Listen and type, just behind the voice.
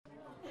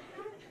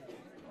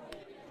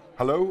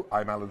Hello,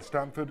 I'm Alan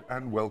Stamford,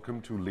 and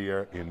welcome to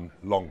Lear in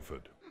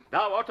Longford.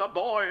 Thou art a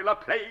boil, a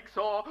plague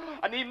sore,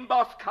 an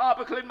embossed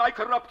carbuncle in my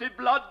corrupted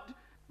blood,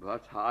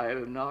 but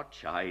I'll not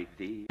chide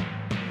thee.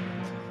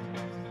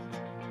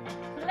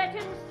 Let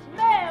him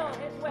smell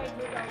his way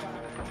to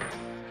Roma.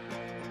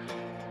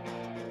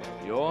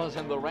 Yours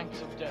in the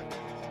ranks of death.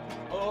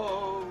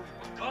 Oh,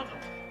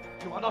 Connor,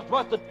 you are not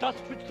worth the dust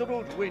which the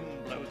rude wind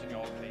blows in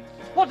your face.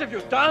 What have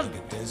you done?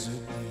 Like a desert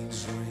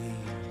needs rain,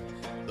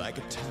 like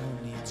a town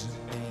needs a name,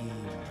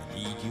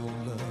 I need your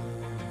love.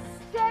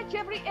 Search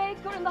every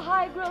acre in the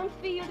high-grown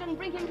field and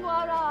bring him to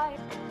our eye.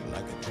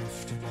 Like a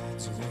drifter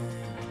needs a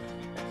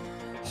wind,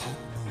 hot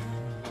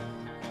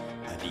moon,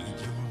 I need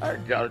your love.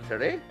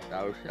 Adultery,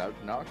 thou shalt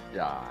not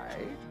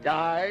die.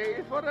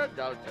 Die for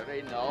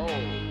adultery, no.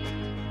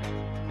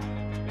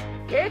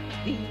 Get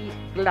thee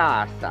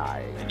glass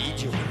eye. I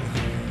need your love.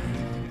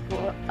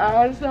 For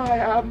as I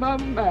am a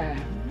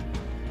man,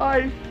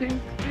 I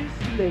think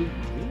this lady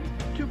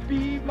to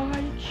be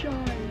my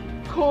child,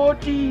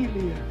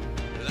 Cordelia.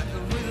 Like a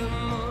rhythm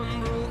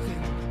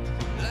unbroken,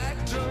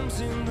 like drums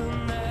in the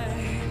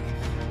night,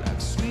 like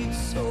sweet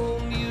soul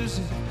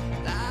music,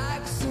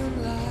 like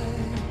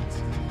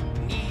sunlight.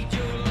 Need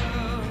your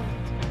love.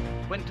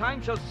 When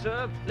time shall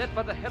serve, let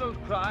but the herald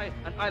cry,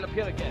 and I'll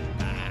appear again.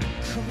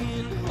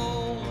 Coming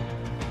home,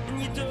 and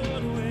you don't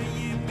know where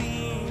you've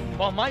been.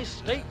 For my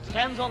state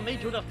stands on me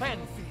to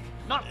defend,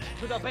 not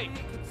to debate.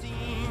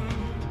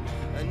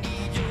 I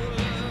need your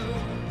love.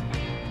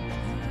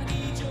 I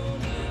need your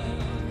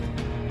love.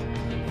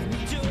 I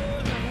need your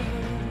love.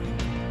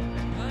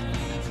 I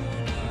need your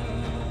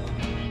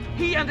love.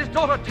 He and his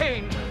daughter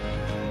ta'en.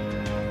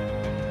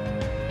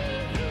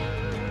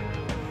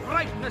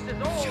 Rightness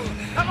is all.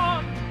 Come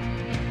on!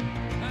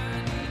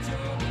 I need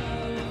your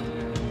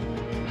love.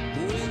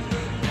 When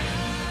the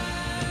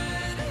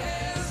night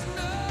has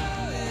no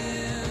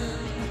end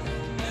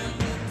and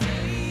the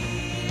day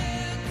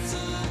yet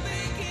to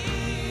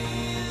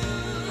begin,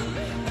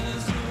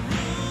 as the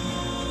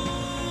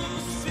room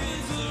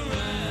spins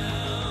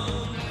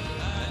around,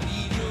 I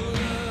need your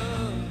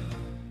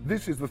love.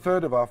 This is the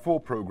third of our 4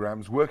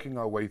 programmes working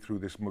our way through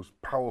this most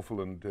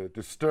powerful and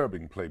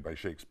disturbing play by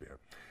Shakespeare.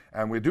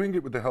 And we're doing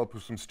it with the help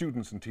of some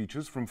students and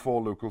teachers from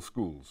 4 local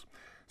schools: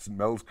 St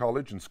Mel's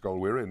College in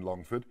Skolwira in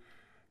Longford,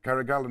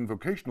 Carrigallen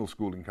Vocational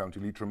School in County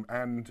Leitrim,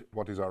 and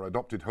what is our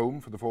adopted home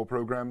for the 4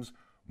 programmes,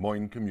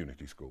 Moyne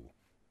Community School.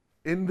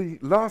 In the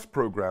last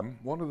programme,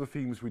 one of the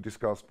themes we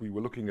discussed, we were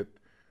looking at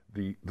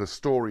the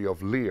story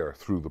of Lear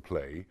through the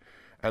play,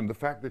 and the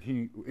fact that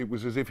it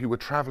was as if he were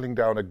travelling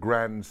down a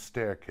grand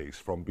staircase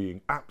from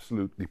being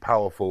absolutely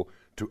powerful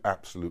to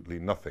absolutely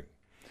nothing.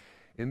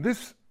 In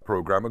this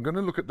programme, I'm going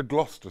to look at the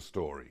Gloucester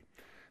story.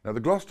 Now,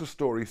 the Gloucester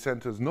story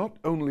centres not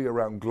only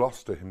around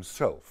Gloucester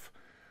himself,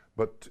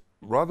 but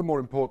rather more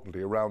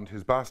importantly around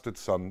his bastard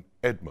son,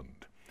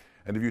 Edmund.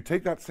 And if you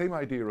take that same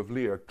idea of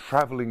Lear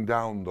travelling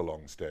down the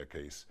long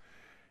staircase,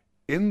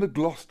 in the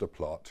Gloucester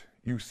plot,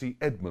 you see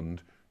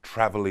Edmund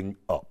travelling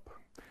up.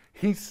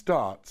 He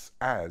starts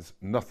as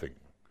nothing.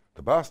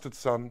 The bastard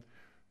son,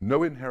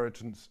 no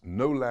inheritance,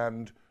 no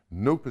land,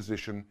 no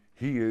position.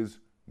 He is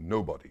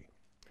nobody.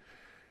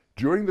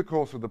 During the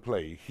course of the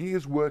play, he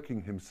is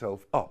working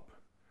himself up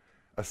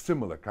a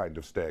similar kind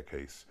of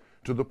staircase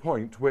to the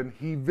point when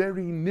he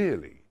very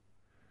nearly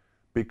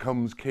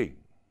becomes king,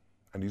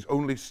 and he's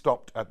only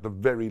stopped at the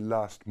very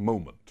last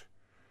moment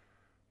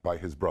by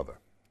his brother.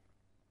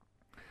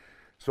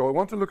 So I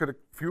want to look at a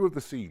few of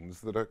the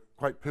scenes that are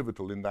quite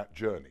pivotal in that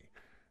journey.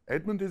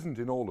 Edmund isn't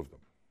in all of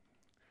them,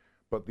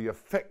 but the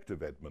effect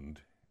of Edmund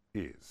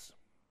is.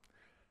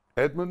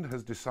 Edmund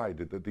has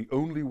decided that the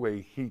only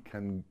way he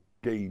can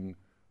gain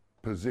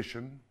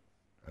position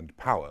and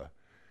power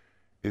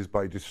is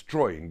by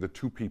destroying the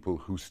 2 people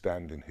who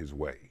stand in his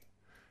way,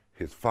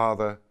 his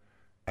father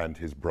and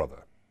his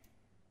brother.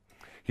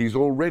 He's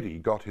already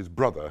got his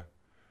brother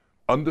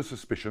under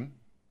suspicion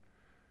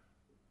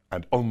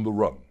and on the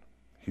run.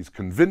 He's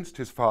convinced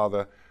his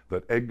father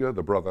that Edgar,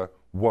 the brother,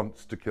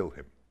 wants to kill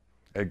him.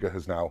 Edgar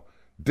has now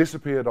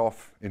disappeared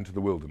off into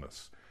the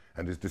wilderness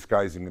and is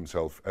disguising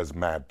himself as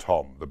Mad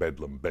Tom, the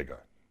Bedlam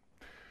beggar.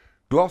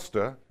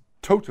 Gloucester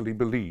totally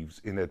believes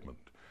in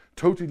Edmund,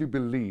 totally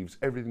believes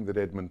everything that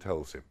Edmund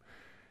tells him.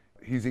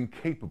 He's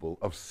incapable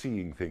of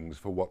seeing things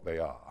for what they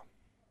are.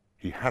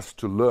 He has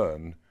to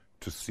learn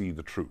to see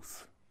the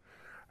truth,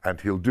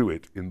 and he'll do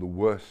it in the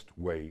worst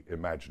way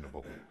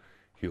imaginable.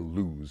 He'll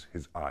lose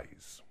his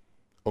eyes.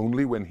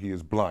 Only when he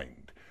is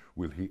blind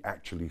will he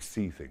actually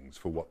see things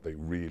for what they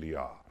really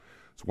are.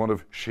 It's one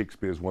of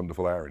Shakespeare's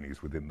wonderful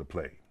ironies within the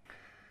play.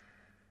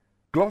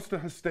 Gloucester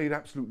has stayed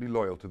absolutely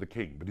loyal to the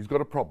king, but he's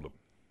got a problem.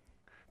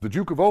 The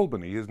Duke of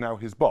Albany is now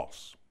his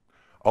boss.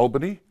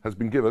 Albany has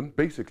been given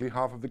basically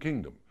half of the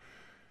kingdom.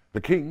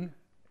 The king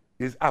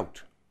is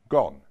out,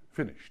 gone,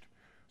 finished.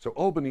 So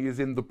Albany is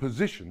in the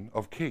position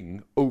of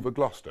king over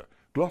Gloucester.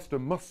 Gloucester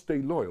must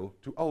stay loyal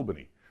to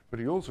Albany, but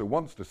he also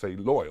wants to stay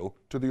loyal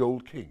to the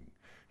old king.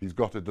 He's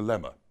got a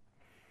dilemma.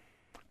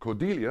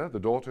 Cordelia, the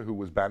daughter who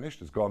was banished,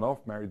 has gone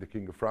off, married the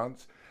King of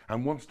France,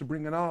 and wants to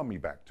bring an army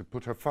back to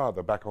put her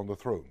father back on the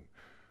throne.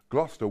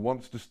 Gloucester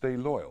wants to stay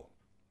loyal.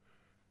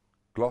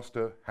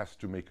 Gloucester has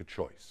to make a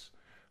choice,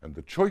 and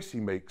the choice he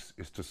makes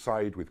is to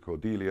side with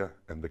Cordelia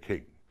and the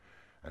king.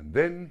 And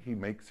then he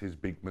makes his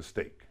big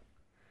mistake.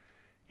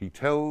 He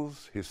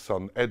tells his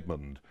son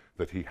Edmund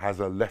that he has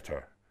a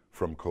letter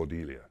from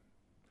Cordelia,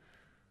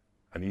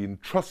 and he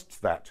entrusts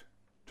that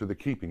to the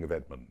keeping of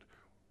Edmund,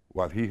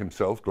 while he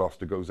himself,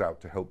 Gloucester, goes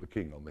out to help the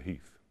king on the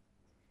heath.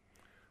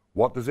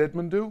 What does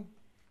Edmund do?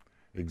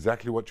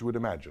 Exactly what you would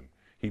imagine.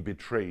 He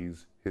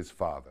betrays his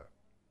father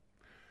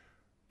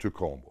to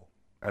Cornwall.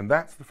 And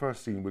that's the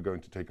first scene we're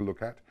going to take a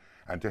look at.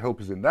 And to help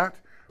us in that,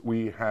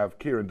 we have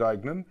Kieran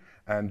Dignan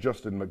and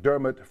Justin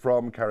McDermott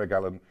from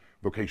Carrigallen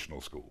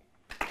Vocational School.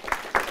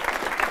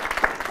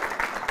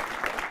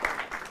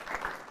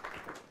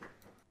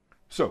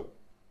 So,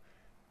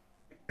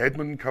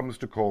 Edmund comes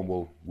to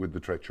Cornwall with the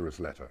treacherous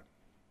letter.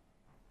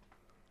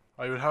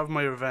 I will have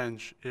my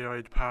revenge ere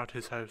I depart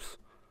his house.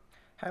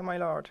 How, my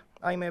lord,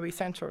 I may be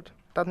censured,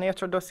 that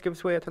nature thus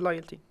gives way to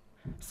loyalty.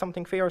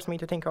 Something fears me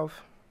to think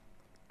of.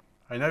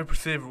 I now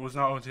perceive it was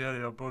not altogether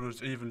your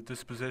brother's evil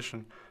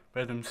disposition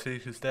bade him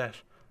seek his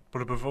death,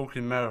 but a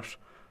provoking merit,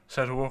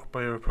 set to work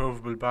by a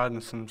reprovable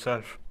badness in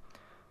himself.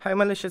 How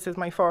malicious is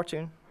my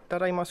fortune,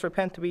 that I must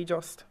repent to be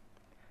just.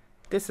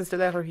 This is the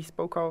letter he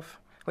spoke of,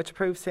 which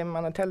proves him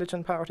an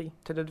intelligent party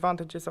to the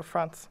advantages of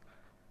France.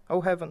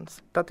 O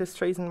heavens, that this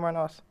treason were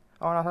not,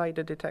 or not I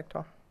the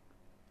detector.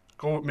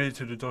 Go with me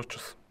to the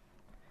Duchess.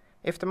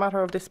 If the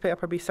matter of this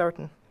paper be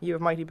certain, you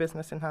have mighty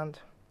business in hand.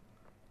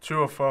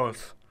 True or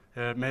false,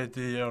 made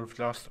the Earl of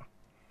Gloucester.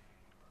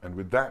 And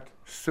with that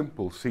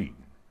simple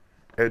scene,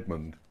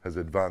 Edmund has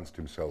advanced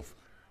himself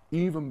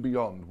even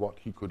beyond what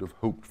he could have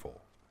hoped for.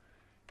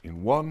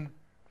 In one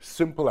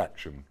simple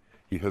action,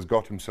 he has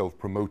got himself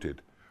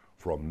promoted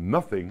from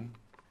nothing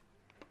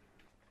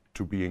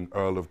to being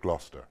Earl of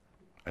Gloucester.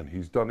 And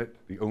he's done it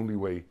the only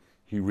way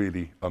he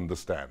really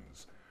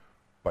understands,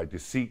 by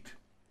deceit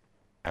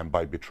and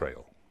by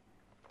betrayal.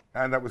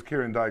 And that was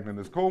Kieran Dignan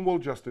as Cornwall,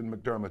 Justin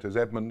McDermott as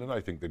Edmund, and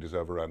I think they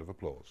deserve a round of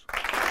applause.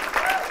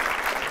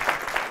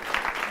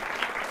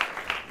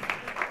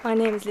 My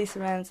name is Lisa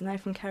Rounds and I'm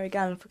from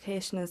Carrigallen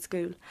Vocational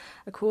School.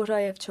 A quote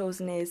I have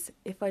chosen is,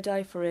 "If I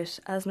die for it,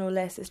 as no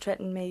less is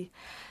threatened me,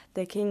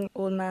 the King,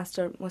 old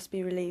master, must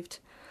be relieved."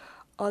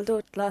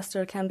 Although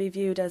Gloucester can be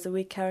viewed as a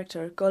weak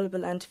character,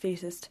 gullible and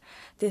defeatist,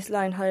 this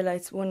line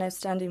highlights one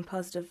outstanding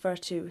positive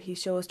virtue he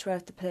shows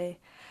throughout the play,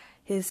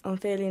 his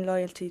unfailing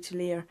loyalty to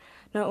Lear.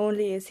 Not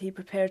only is he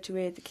prepared to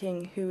aid the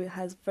king, who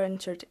has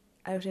ventured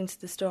out into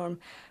the storm,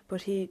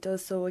 but he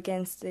does so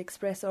against the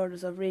express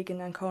orders of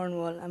Regan and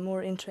Cornwall, and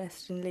more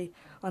interestingly,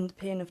 on the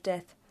pain of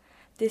death.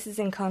 This is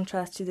in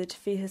contrast to the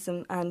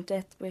defeatism and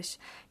death wish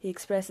he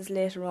expresses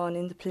later on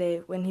in the play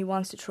when he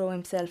wants to throw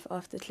himself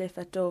off the cliff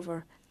at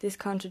Dover. This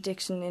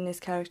contradiction in his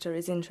character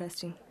is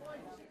interesting.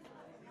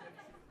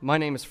 My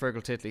name is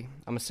Fergal Titley.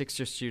 I'm a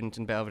sixth-year student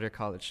in Belvedere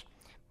College.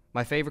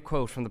 My favourite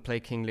quote from the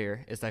play King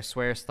Lear is, "Thou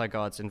swearest thy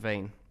gods in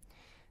vain."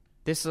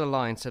 This is a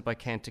line said by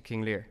Kent to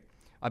King Lear.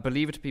 I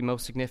believe it to be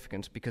most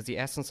significant because the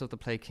essence of the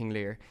play King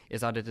Lear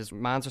is that it is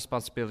man's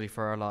responsibility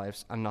for our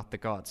lives and not the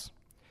gods.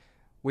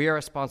 We are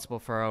responsible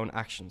for our own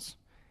actions.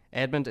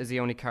 Edmund is the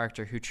only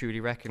character who truly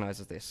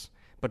recognises this,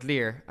 but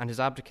Lear and his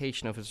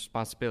abdication of his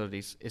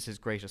responsibilities is his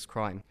greatest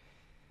crime.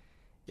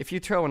 If you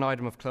throw an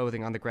item of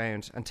clothing on the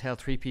ground and tell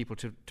 3 people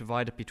to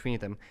divide it between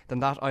them, then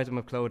that item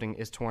of clothing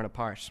is torn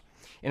apart.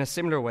 In a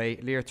similar way,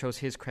 Lear throws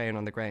his crown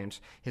on the ground.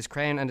 His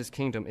crown and his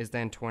kingdom is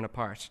then torn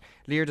apart.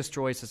 Lear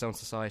destroys his own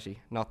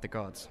society, not the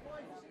gods.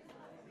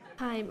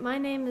 Hi, my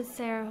name is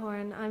Sarah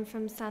Horn. I'm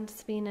from Santa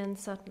Spina in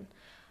Sutton.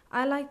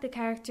 I like the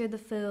character the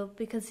Fool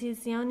because he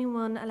is the only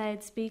one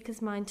allowed to speak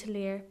his mind to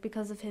Lear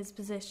because of his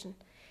position.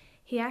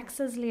 He acts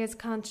as Lear's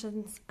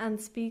conscience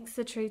and speaks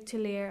the truth to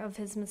Lear of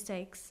his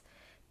mistakes.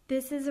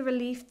 This is a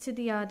relief to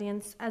the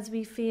audience as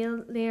we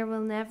feel Lear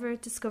will never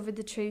discover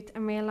the truth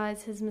and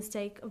realise his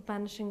mistake of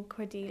banishing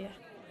Cordelia.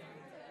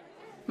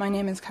 My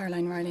name is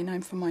Caroline Riley and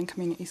I'm from Mine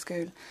Community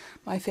School.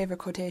 My favourite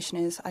quotation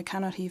is, "I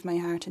cannot heave my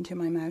heart into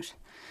my mouth."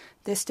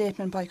 This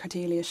statement by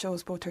Cordelia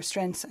shows both her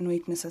strengths and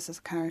weaknesses as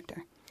a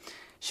character.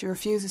 She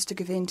refuses to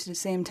give in to the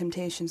same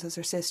temptations as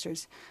her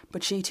sisters,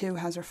 but she too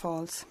has her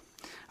faults,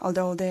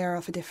 although they are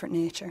of a different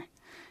nature.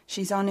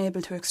 She's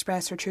unable to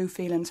express her true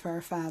feelings for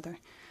her father.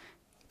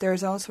 There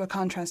is also a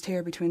contrast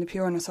here between the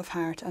pureness of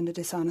heart and the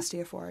dishonesty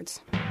of words.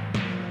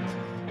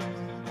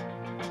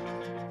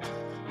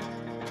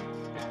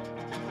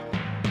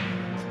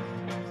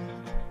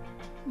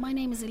 My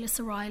name is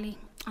Alyssa Riley.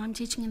 I'm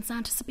teaching in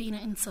Santa Sabina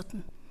in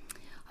Sutton.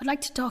 I'd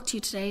like to talk to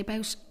you today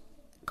about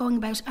going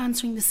about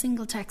answering the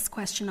single text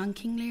question on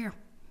King Lear.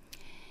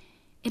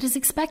 It is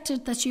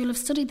expected that you'll have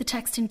studied the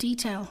text in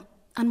detail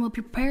and will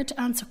be prepared to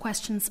answer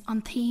questions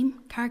on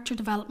theme, character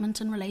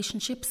development and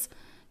relationships,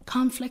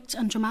 conflict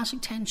and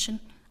dramatic tension,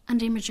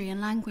 and imagery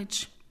and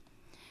language.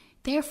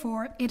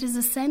 Therefore, it is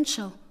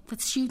essential that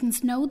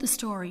students know the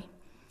story.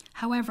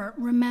 However,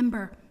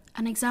 remember,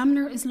 An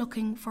examiner is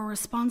looking for a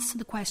response to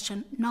the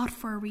question, not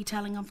for a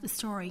retelling of the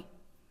story.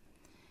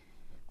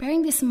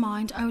 Bearing this in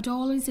mind, I would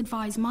always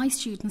advise my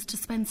students to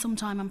spend some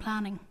time on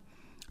planning.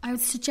 I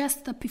would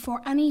suggest that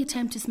before any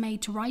attempt is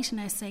made to write an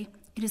essay,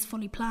 it is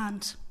fully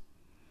planned.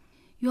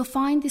 You'll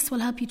find this will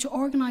help you to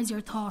organise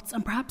your thoughts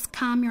and perhaps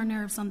calm your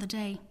nerves on the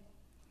day.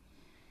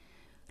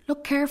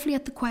 Look carefully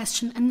at the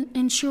question and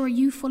ensure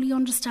you fully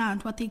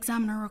understand what the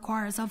examiner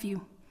requires of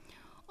you.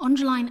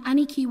 Underline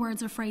any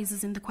keywords or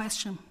phrases in the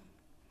question.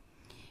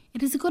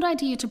 It is a good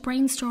idea to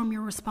brainstorm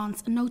your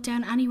response and note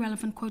down any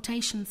relevant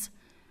quotations.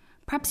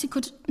 Perhaps you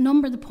could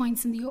number the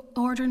points in the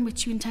order in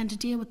which you intend to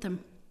deal with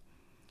them.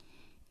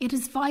 It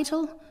is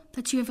vital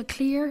that you have a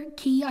clear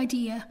key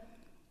idea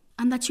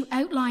and that you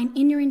outline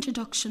in your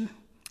introduction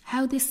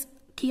how this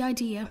key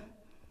idea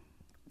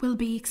will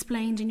be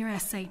explained in your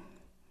essay.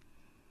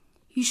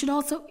 You should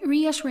also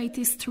reiterate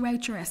this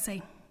throughout your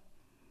essay.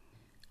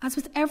 As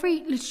with every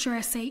literature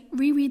essay,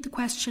 reread the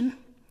question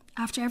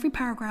after every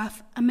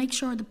paragraph and make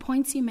sure the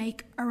points you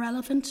make are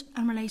relevant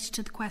and related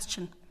to the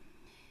question.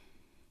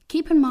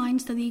 Keep in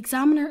mind that the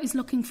examiner is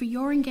looking for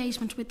your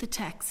engagement with the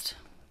text.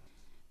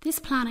 This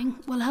planning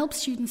will help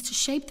students to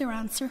shape their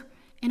answer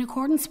in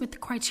accordance with the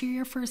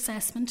criteria for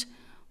assessment,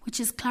 which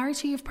is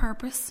clarity of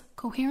purpose,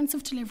 coherence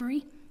of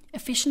delivery,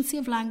 efficiency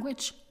of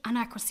language, and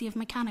accuracy of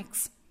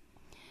mechanics.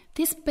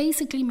 This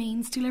basically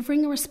means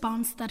delivering a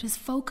response that is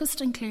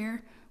focused and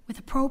clear with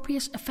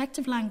appropriate,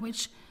 effective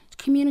language to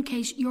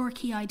communicate your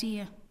key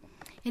idea.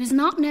 It is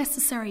not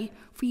necessary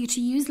for you to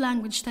use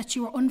language that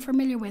you are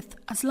unfamiliar with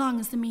as long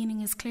as the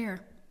meaning is clear.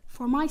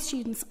 For my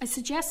students, I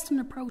suggest an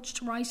approach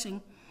to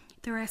writing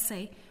their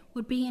essay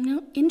would be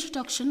an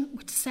introduction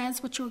which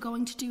says what you are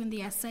going to do in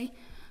the essay,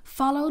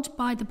 followed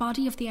by the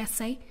body of the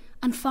essay,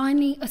 and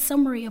finally a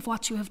summary of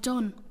what you have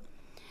done.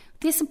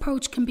 This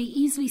approach can be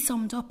easily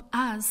summed up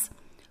as: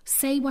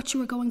 say what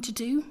you are going to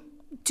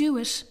do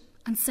it,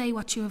 and say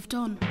what you have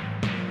done.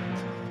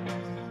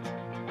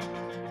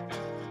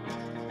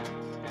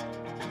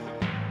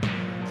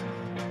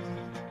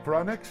 For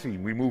our next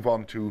scene, we move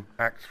on to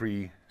Act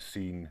 3,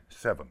 Scene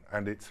 7,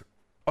 and it's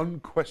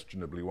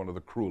unquestionably one of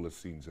the cruelest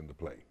scenes in the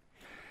play.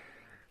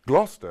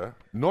 Gloucester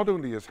not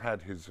only has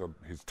had his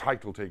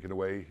title taken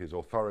away, his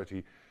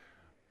authority,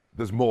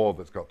 there's more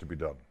that's got to be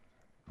done,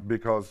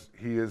 because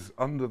he is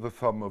under the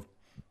thumb of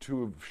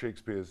two of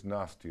Shakespeare's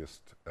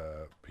nastiest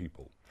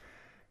people.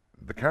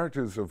 The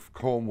characters of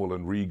Cornwall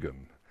and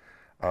Regan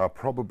are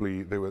probably,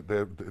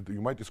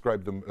 you might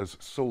describe them as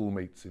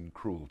soulmates in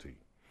cruelty.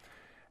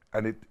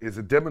 And it is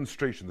a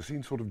demonstration, the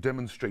scene sort of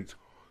demonstrates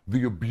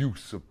the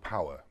abuse of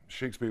power.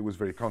 Shakespeare was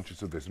very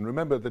conscious of this. And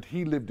remember that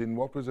he lived in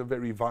what was a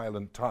very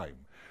violent time.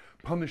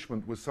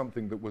 Punishment was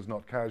something that was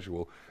not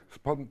casual.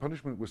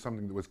 Punishment was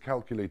something that was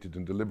calculated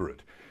and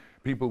deliberate.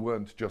 People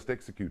weren't just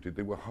executed,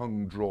 they were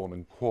hung, drawn,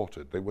 and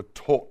quartered. They were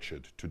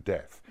tortured to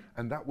death.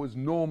 And that was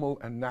normal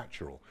and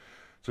natural.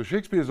 So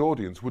Shakespeare's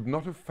audience would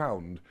not have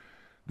found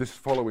this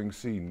following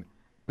scene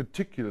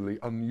particularly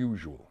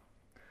unusual.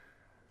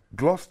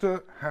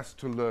 Gloucester has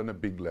to learn a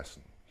big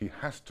lesson. He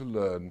has to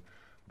learn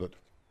that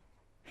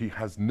he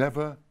has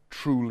never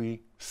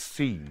truly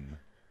seen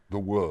the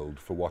world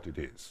for what it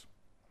is.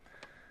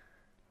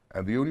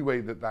 And the only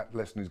way that that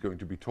lesson is going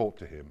to be taught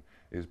to him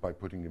is by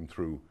putting him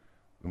through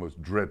the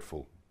most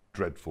dreadful,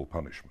 dreadful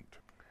punishment.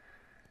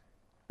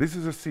 This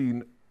is a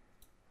scene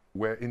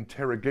where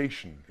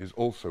interrogation is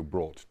also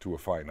brought to a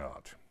fine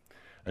art.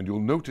 And you'll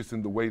notice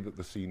in the way that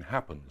the scene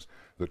happens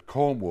that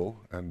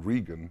Cornwall and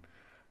Regan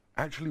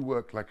actually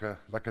work like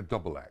a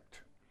double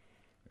act.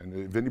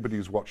 And if anybody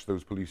who's watched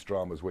those police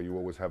dramas where you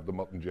always have the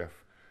Mutt and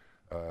Jeff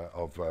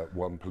of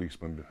one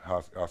policeman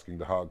asking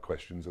the hard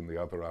questions and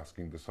the other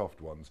asking the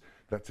soft ones,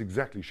 that's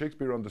exactly,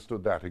 Shakespeare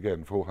understood that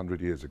again 400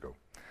 years ago.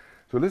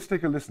 So let's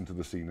take a listen to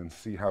the scene and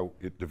see how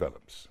it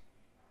develops.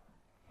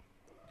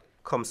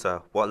 Come,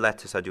 sir, what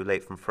letters had you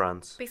late from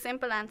France? Be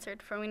simple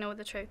answered, for we know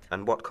the truth.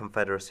 And what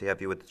confederacy have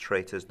you with the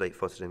traitors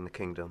late-footed in the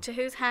kingdom? To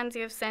whose hands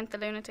you have sent the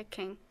lunatic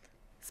king?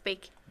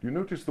 Speak. You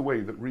notice the way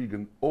that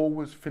Regan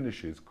always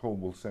finishes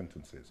Cornwall's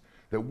sentences.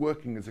 They're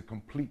working as a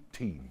complete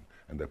team,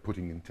 and they're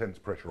putting intense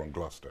pressure on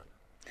Gloucester.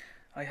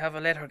 I have a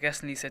letter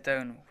guessingly set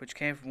down, which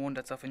came from one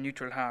that's of a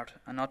neutral heart,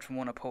 and not from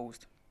one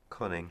opposed.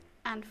 Cunning.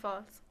 And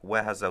false.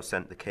 Where hast thou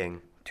sent the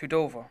king? To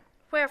Dover.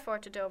 Wherefore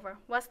to Dover?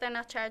 Wast thou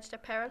not charged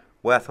at peril?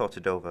 Wherefore to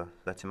Dover?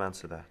 Let him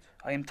answer that.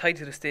 I am tied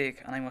to the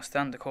stake, and I must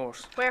stand the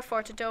course.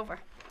 Wherefore to Dover?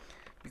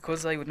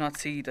 Because I would not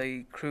see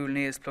thy cruel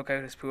nails pluck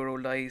out his poor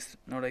old eyes,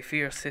 nor thy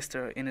fierce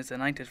sister in his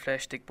anointed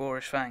flesh dig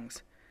boorish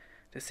fangs.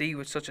 The sea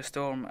with such a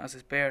storm as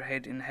his bare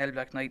head in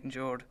hell-black night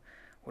endured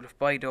would have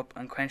bide up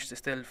and quenched the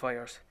still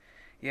fires.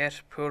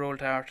 Yet, poor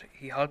old heart,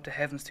 he holp the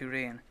heavens to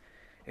rain.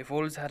 If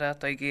wolves had at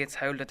thy gates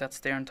howled at that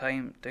stern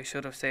time, they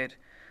should have said,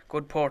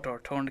 Good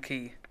porter, turn the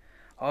key.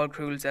 All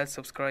cruels else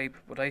subscribe,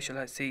 but I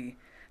shall see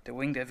the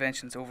winged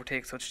vengeance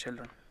overtake such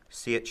children.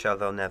 See it shall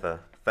thou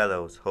never.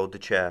 Fellows, hold the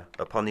chair.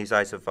 Upon these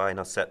eyes of thine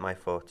I'll set my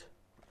foot.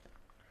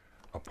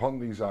 Upon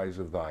these eyes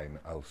of thine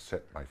I'll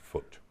set my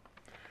foot.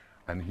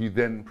 and he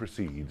then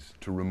proceeds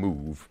to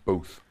remove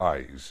both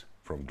eyes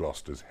from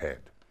Gloucester's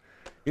head.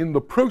 In the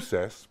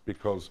process,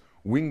 because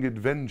winged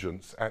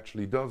vengeance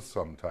actually does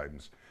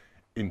sometimes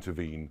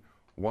intervene,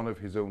 one of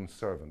his own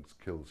servants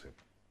kills him.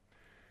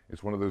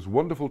 It's one of those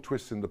wonderful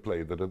twists in the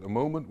play that at the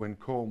moment when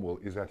Cornwall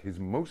is at his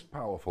most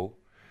powerful,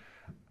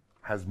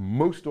 has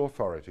most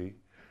authority,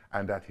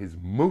 and at his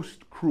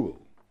most cruel,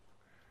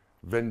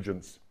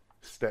 vengeance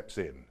steps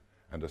in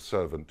and a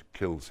servant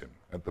kills him.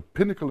 At the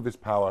pinnacle of his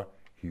power,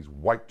 he's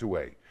wiped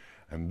away.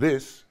 And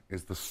this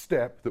is the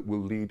step that will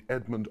lead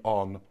Edmund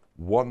on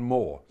one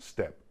more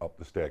step up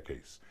the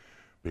staircase.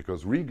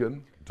 Because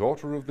Regan,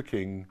 daughter of the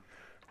king,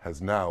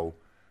 has now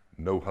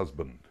no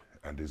husband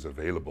and is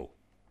available.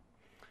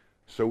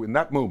 So in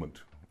that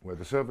moment, where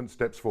the servant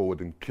steps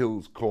forward and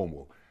kills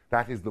Cornwall,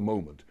 that is the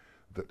moment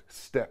that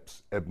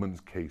steps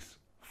Edmund's case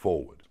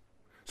forward.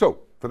 So,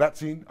 for that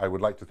scene, I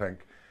would like to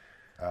thank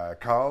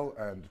Carl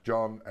and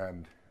John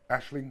and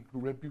Aisling, who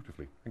read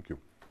beautifully. Thank you.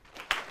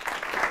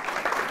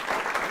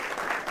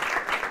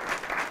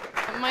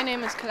 My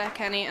name is Colette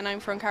Kenny and I'm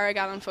from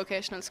Carrigallen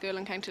Vocational School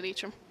in County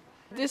Leitrim.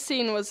 This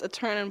scene was a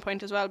turning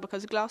point as well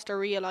because Gloucester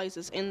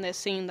realises in this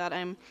scene that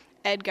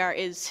Edgar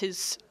is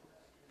his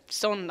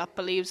son that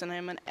believes in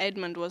him, and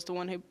Edmund was the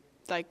one who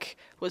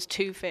was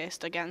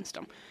two-faced against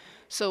him.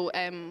 So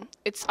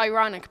it's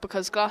ironic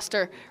because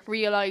Gloucester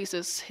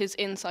realises his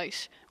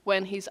insight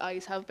when his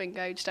eyes have been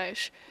gouged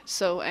out.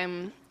 So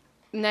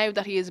now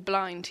that he is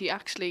blind, he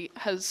actually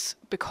has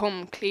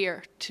become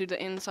clear to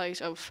the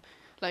insight of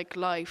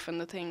life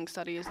and the things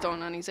that he has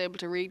done, and he's able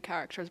to read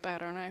characters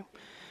better now.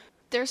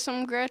 There's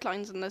some great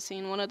lines in the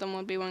scene. One of them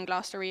would be when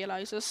Gloucester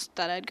realises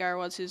that Edgar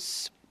was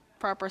his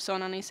proper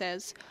son, and he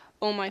says,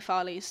 "Oh my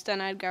follies,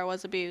 then Edgar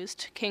was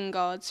abused. King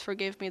gods,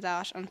 forgive me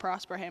that and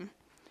prosper him."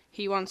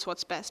 He wants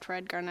what's best for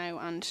Edgar now,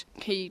 and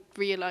he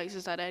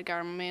realises that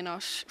Edgar may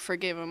not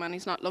forgive him, and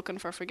he's not looking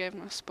for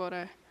forgiveness,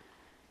 but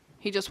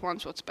he just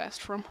wants what's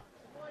best for him.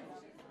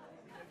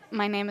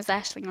 My name is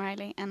Aisling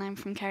Riley and I'm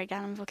from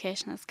Carrigallen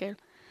Vocational School.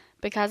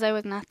 Because I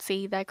would not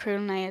see thy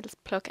cruel nails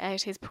pluck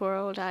out his poor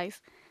old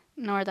eyes,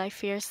 nor thy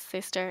fierce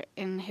sister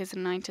in his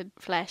anointed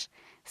flesh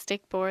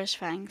stick boorish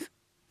fangs.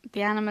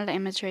 The animal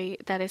imagery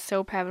that is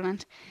so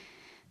prevalent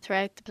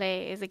throughout the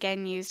play is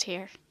again used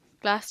here.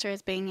 Gloucester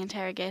is being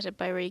interrogated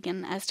by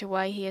Regan as to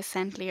why he has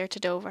sent Lear to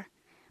Dover.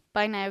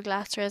 By now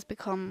Gloucester has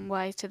become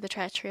wise to the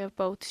treachery of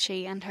both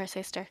she and her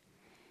sister.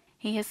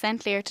 He has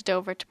sent Lear to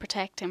Dover to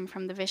protect him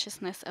from the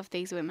viciousness of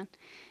these women.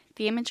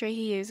 The imagery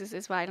he uses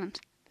is violent.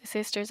 The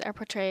sisters are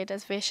portrayed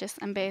as vicious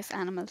and base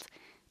animals,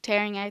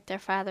 tearing out their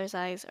father's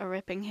eyes or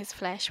ripping his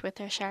flesh with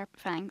their sharp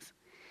fangs.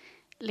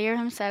 Lear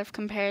himself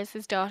compares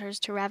his daughters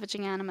to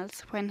ravaging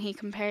animals when he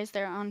compares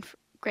their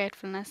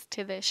ungratefulness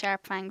to the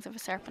sharp fangs of a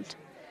serpent.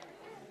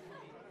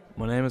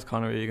 My name is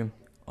Conor Egan.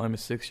 I'm a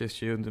 6th-year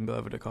student in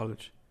Belvedere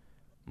College.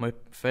 My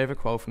favourite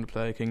quote from the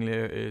play King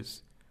Lear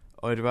is,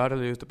 "I'd rather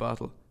lose the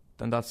battle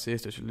than that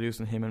sister should lose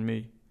in him and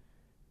me."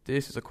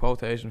 This is a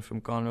quotation from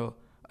Goneril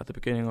at the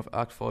beginning of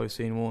Act 5,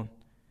 Scene 1.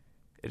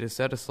 It is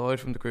set aside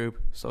from the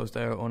group so as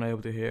they are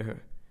unable to hear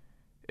her.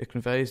 It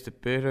conveys the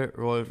bitter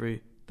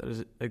rivalry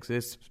that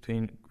exists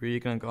between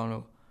Regan and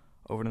Goneril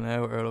over the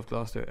now Earl of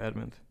Gloucester,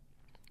 Edmund.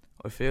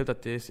 I feel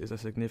that this is a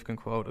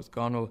significant quote as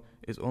Goneril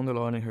is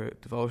underlining her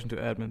devotion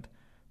to Edmund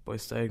by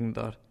stating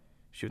that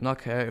she would not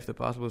care if the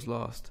battle was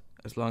lost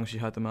as long as she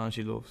had the man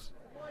she loves.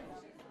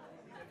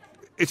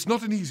 It's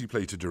not an easy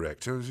play to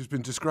direct. It's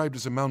been described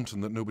as a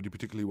mountain that nobody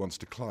particularly wants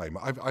to climb.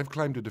 I've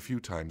climbed it a few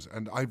times,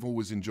 and I've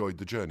always enjoyed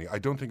the journey. I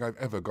don't think I've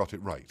ever got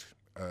it right,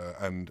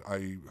 and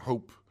I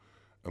hope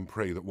and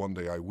pray that one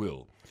day I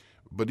will.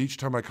 But each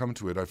time I come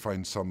to it, I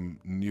find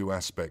some new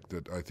aspect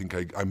that I think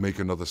I make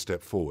another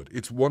step forward.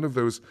 It's one of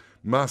those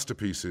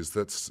masterpieces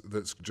that's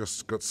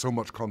just got so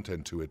much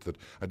content to it that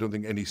I don't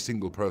think any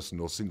single person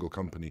or single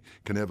company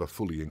can ever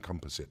fully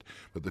encompass it.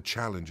 But the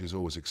challenge is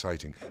always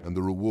exciting, and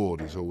the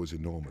reward is always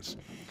enormous.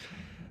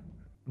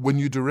 When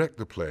you direct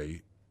the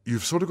play,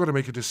 you've sort of got to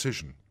make a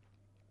decision.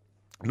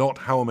 Not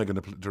how am I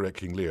going to direct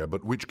King Lear,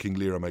 but which King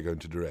Lear am I going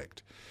to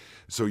direct?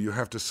 So you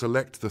have to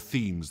select the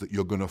themes that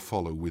you're going to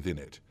follow within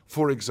it.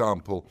 For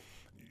example,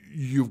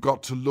 you've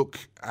got to look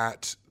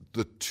at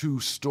the two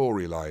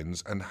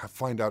storylines and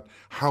find out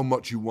how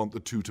much you want the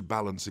two to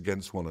balance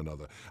against one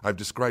another. I've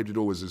described it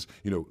always as,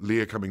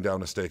 Lear coming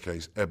down a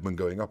staircase, Edmund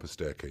going up a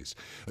staircase.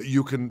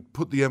 You can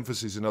put the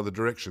emphasis in other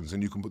directions,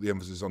 and you can put the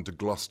emphasis onto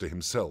Gloucester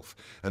himself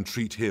and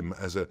treat him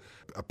as a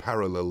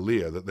parallel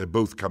Lear, that they're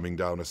both coming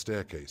down a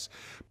staircase.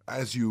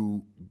 As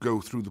you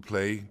go through the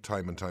play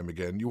time and time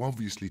again, you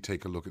obviously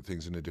take a look at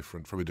things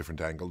from a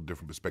different angle, a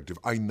different perspective.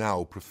 I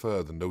now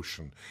prefer the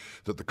notion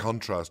that the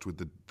contrast with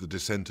the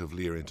descent of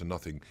Lear into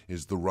nothing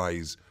is the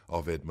rise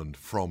of Edmund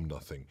from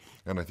nothing.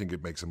 And I think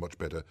it makes a much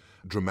better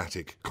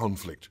dramatic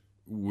conflict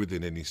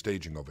within any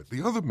staging of it.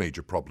 The other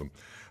major problem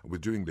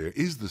with doing Lear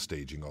is the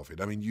staging of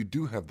it. I mean, you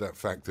do have that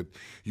fact that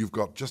you've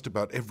got just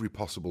about every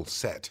possible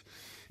set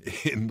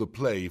in the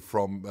play,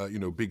 from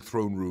big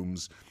throne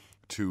rooms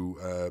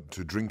to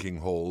drinking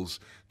halls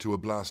to a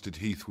blasted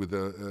heath with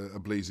a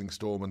blazing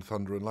storm and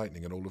thunder and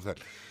lightning and all of that.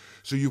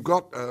 So you've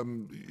got,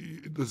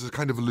 there's a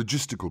kind of a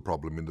logistical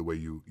problem in the way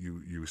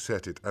you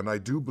set it, and I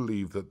do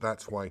believe that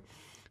that's why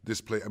this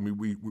play, I mean,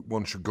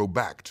 one should go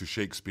back to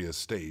Shakespeare's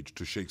stage,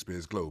 to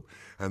Shakespeare's Globe,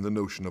 and the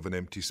notion of an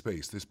empty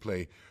space. This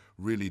play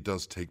really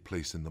does take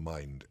place in the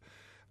mind.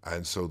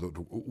 And so that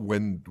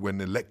when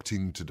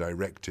electing to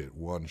direct it,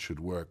 one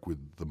should work with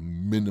the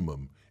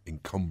minimum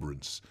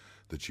encumbrance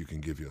that you can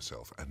give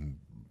yourself and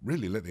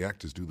really let the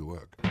actors do the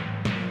work.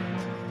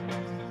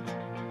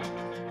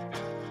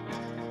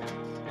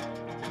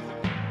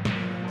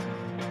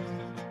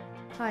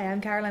 Hi,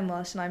 I'm Caroline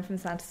Walsh and I'm from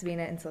Santa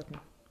Sabina in Sutton.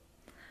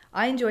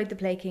 I enjoyed the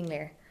play King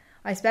Lear.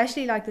 I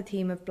especially like the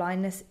theme of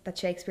blindness that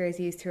Shakespeare has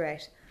used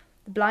throughout.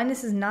 The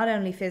blindness is not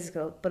only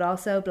physical, but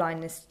also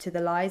blindness to the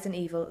lies and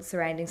evil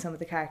surrounding some of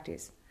the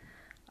characters.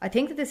 I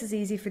think that this is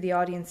easy for the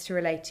audience to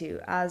relate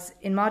to, as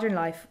in modern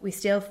life we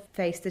still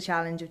face the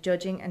challenge of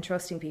judging and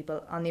trusting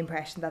people on the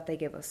impression that they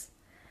give us.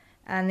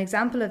 An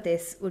example of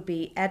this would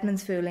be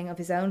Edmund's fooling of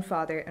his own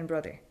father and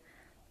brother.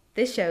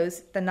 This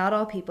shows that not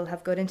all people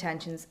have good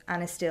intentions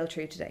and is still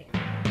true today.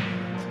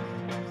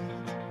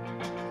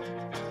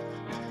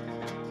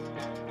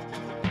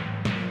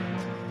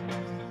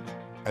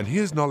 And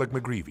here's Nollaig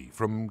McGreevy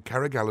from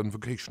Carrigallen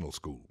Vocational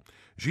School.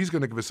 She's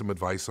going to give us some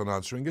advice on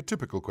answering a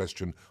typical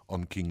question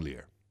on King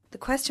Lear. The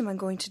question I'm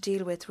going to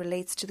deal with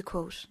relates to the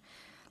quote.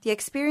 The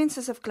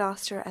experiences of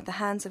Gloucester at the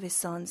hands of his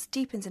sons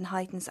deepens and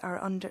heightens our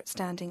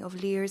understanding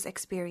of Lear's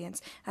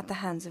experience at the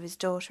hands of his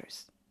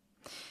daughters.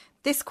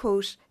 This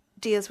quote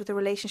deals with the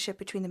relationship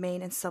between the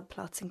main and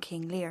subplots in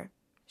King Lear.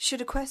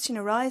 Should a question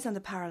arise on the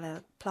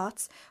parallel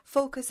plots,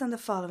 focus on the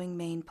following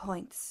main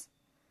points.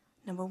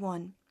 Number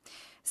 1.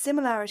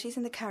 Similarities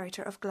in the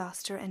character of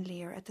Gloucester and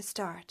Lear at the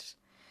start.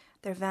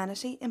 Their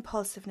vanity,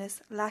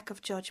 impulsiveness, lack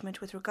of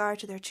judgment with regard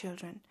to their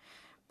children.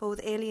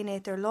 Both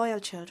alienate their loyal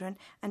children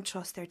and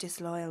trust their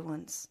disloyal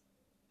ones.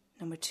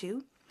 Number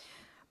 2.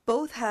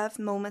 Both have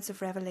moments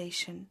of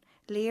revelation.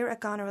 Lear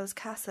at Goneril's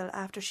castle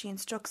after she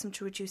instructs him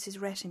to reduce his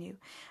retinue,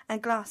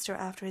 and Gloucester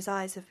after his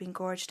eyes have been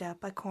gorged out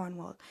by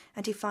Cornwall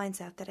and he finds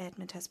out that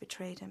Edmund has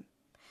betrayed him.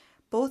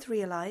 Both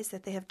realise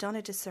that they have done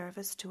a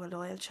disservice to a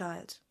loyal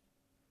child.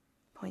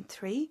 Point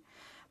 3.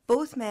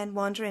 Both men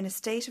wander in a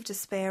state of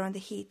despair on the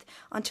heath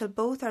until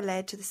both are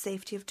led to the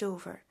safety of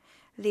Dover,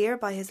 Lear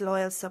by his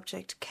loyal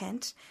subject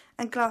Kent,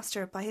 and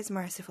Gloucester by his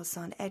merciful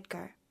son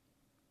Edgar.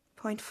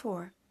 Point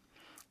 4.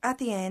 At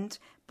the end,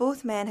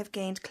 both men have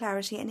gained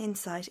clarity and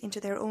insight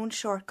into their own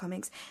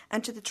shortcomings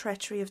and to the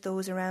treachery of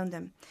those around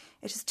them.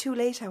 It is too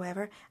late,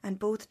 however, and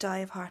both die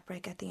of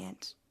heartbreak at the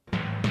end.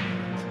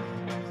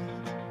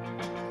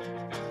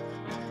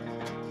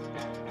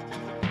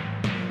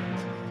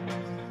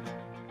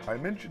 I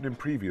mentioned in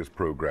previous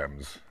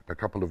programmes a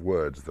couple of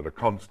words that are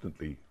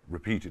constantly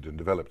repeated and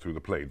developed through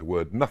the play. The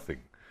word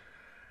nothing,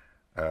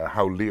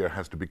 how Lear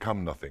has to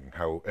become nothing,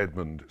 how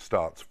Edmund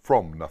starts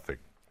from nothing.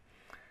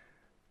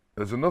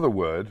 There's another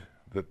word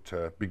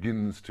that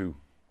begins to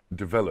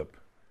develop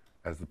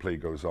as the play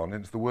goes on,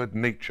 and it's the word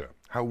nature,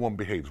 how one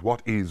behaves.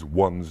 What is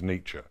one's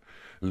nature?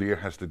 Lear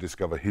has to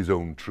discover his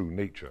own true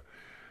nature.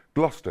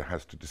 Gloucester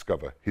has to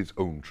discover his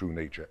own true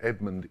nature.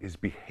 Edmund is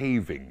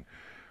behaving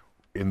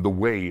in the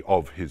way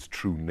of his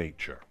true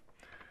nature.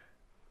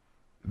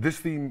 This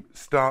theme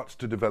starts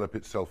to develop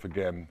itself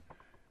again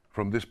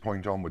from this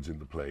point onwards in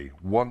the play,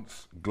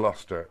 once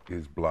Gloucester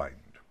is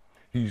blind.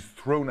 He's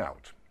thrown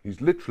out.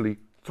 He's literally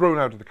thrown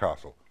out of the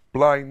castle,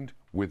 blind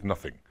with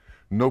nothing,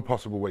 no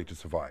possible way to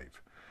survive.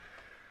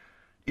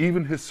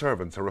 Even his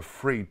servants are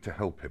afraid to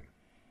help him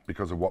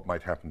because of what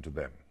might happen to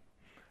them.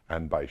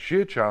 And by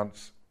sheer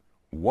chance,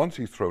 once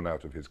he's thrown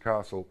out of his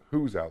castle,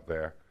 who's out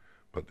there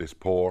but this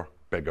poor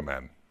beggar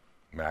man,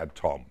 Mad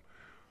Tom,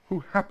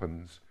 who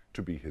happens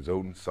to be his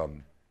own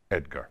son,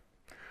 Edgar,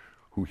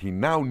 who he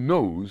now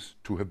knows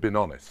to have been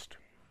honest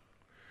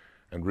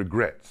and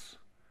regrets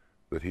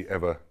that he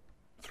ever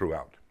threw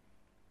out.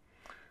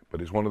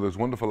 But it's one of those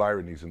wonderful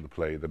ironies in the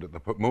play that at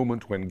the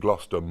moment when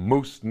Gloucester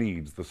most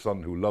needs the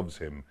son who loves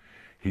him,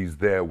 he's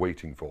there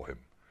waiting for him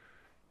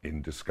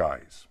in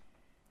disguise.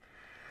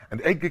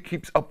 And Edgar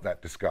keeps up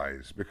that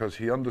disguise because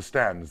he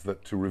understands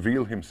that to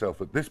reveal himself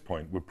at this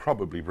point would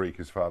probably break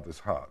his father's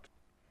heart.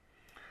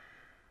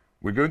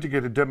 We're going to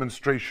get a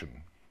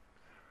demonstration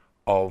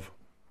of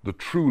the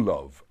true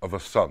love of a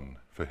son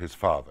for his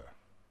father,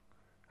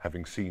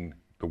 having seen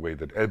the way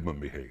that Edmund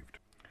behaved,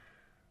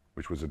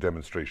 which was a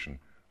demonstration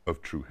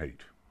of true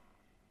hate.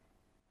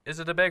 Is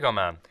it a beggar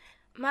man?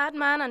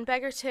 Madman and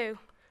beggar too.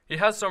 He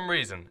has some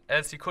reason,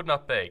 else he could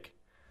not beg.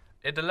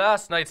 In the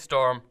last night's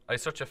storm I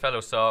such a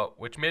fellow saw,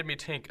 which made me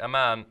think a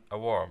man a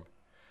worm.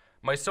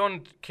 My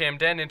son came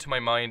then into my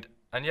mind,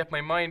 and yet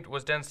my mind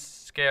was then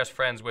scarce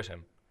friends with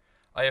him.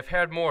 I have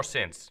heard more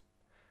since.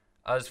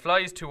 As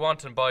flies to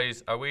wanton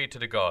boys are we to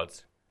the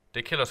gods.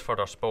 They kill us for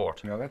their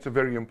sport. Now that's a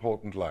very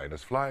important line.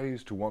 As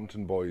flies to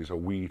wanton boys are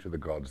we to the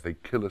gods. They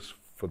kill us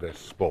for their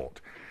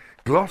sport.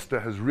 Gloucester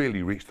has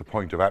really reached the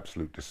point of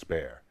absolute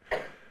despair.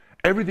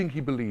 Everything he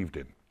believed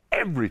in,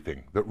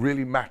 everything that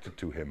really mattered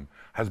to him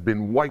has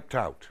been wiped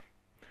out.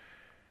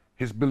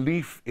 His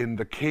belief in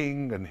the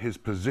king and his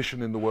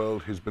position in the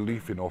world, his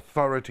belief in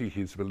authority,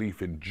 his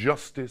belief in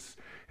justice,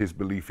 his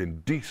belief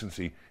in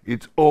decency,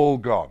 it's all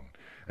gone.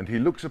 And he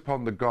looks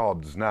upon the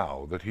gods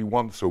now that he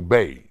once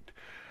obeyed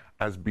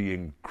as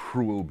being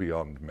cruel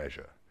beyond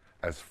measure.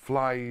 As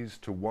flies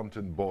to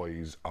wanton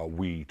boys are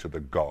we to the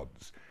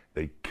gods.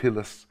 They kill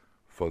us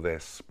for their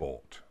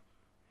sport.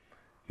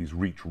 He's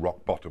reached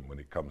rock bottom when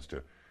it comes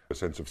to a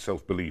sense of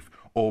self-belief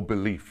or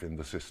belief in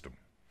the system.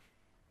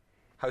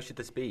 How should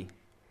this be?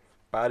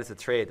 Bad is a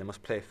trade that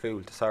must play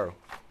fool to sorrow,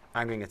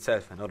 angering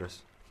itself and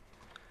others.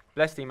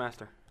 Bless thee,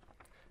 master.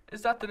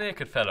 Is that the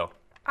naked fellow?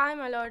 Aye,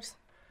 my lord.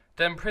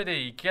 Then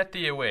prithee, get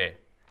thee away.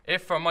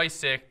 If for my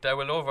sake thou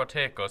will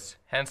overtake us,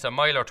 hence a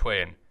mile or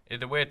twain, i'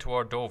 the way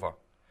toward Dover.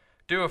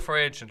 Do it for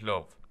ancient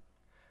love.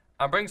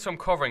 And bring some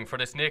covering for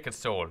this naked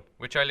soul,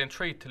 which I'll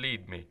entreat to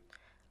lead me.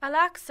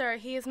 Alack, sir,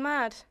 he is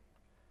mad.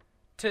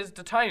 'Tis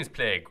the time's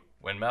plague,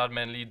 when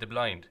madmen lead the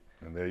blind.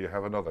 And there you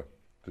have another.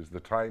 'Tis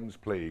the time's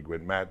plague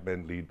when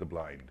madmen lead the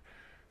blind.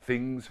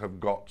 Things have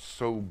got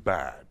so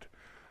bad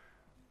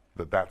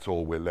that that's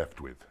all we're left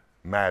with.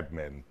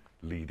 Madmen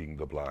leading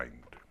the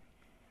blind.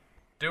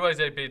 Do as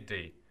I bid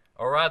thee,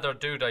 or rather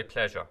do thy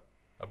pleasure.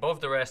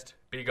 Above the rest,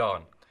 be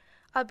gone.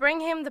 I'll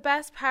bring him the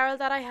best apparel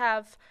that I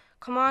have,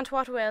 come on to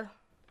what will.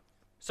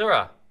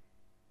 Sirrah,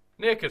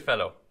 naked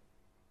fellow.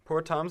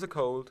 Poor Tom's a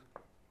cold.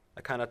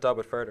 I cannot dob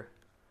it further.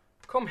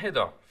 Come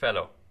hither,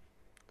 fellow.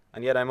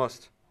 And yet I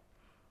must.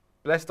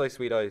 Bless thy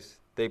sweet eyes,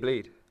 they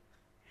bleed.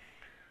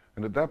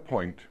 And at that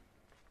point,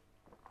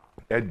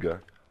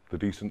 Edgar, the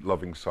decent,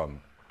 loving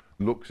son,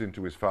 looks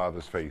into his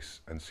father's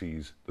face and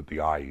sees that the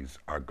eyes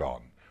are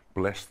gone.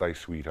 Bless thy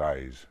sweet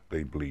eyes,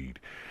 they bleed.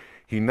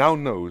 He now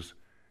knows,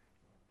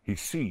 he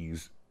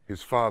sees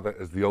his father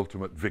as the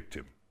ultimate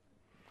victim.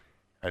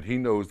 And he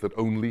knows that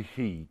only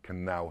he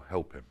can now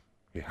help him.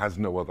 He has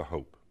no other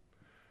hope.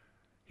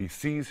 He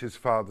sees his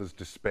father's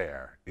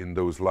despair in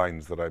those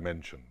lines that I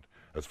mentioned,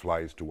 as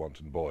flies to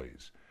wanton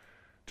boys.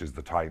 'Tis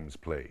the time's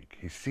plague.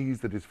 He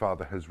sees that his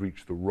father has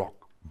reached the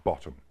rock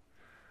bottom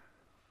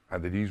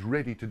and that he's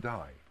ready to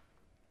die,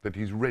 that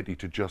he's ready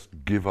to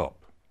just give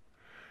up.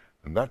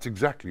 And that's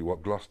exactly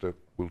what Gloucester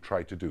will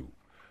try to do.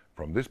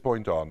 From this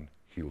point on,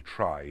 he'll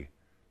try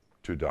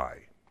to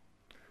die.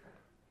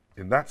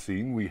 In that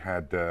scene, we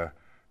had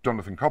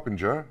Jonathan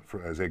Coppinger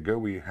as Edgar,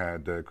 we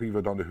had Caoimhe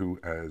O'Donoghue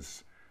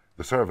as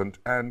the servant,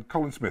 and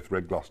Colin Smith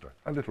read Gloucester.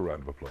 A little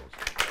round of applause.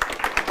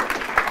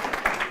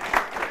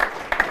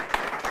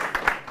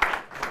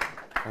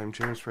 I am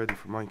James Freddy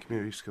from Mine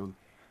Community School,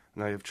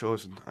 and I have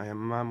chosen "I am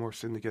a man more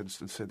sinned against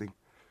than sinning"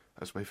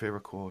 as my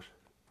favourite quote.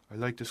 I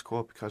like this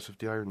quote because of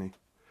the irony.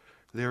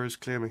 Lear is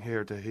claiming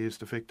here that he is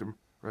the victim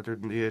rather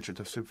than the agent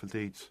of sinful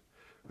deeds,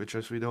 which,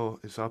 as we know,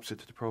 is opposite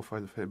to the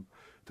profile of him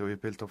that we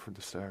have built up from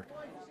the start.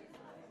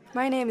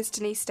 My name is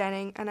Denise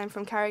Denning and I'm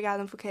from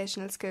Carrigallen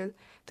Vocational School.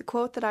 The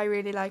quote that I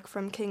really like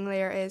from King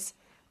Lear is,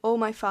 "Oh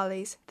my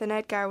follies, then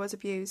Edgar was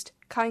abused.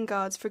 Kind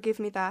gods, forgive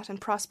me that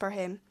and prosper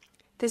him."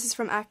 This is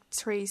from Act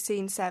 3,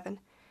 Scene 7.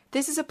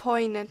 This is a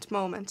poignant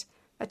moment,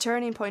 a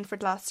turning point for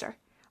Gloucester.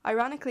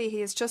 Ironically,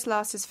 he has just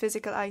lost his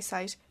physical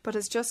eyesight, but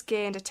has just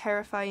gained a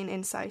terrifying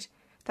insight,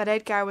 that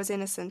Edgar was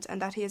innocent and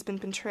that he has been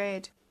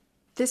betrayed.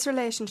 This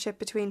relationship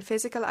between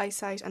physical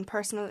eyesight and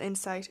personal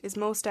insight is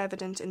most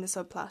evident in the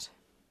subplot.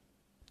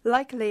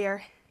 Like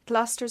Lear,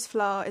 Gloucester's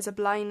flaw is a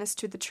blindness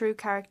to the true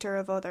character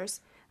of others,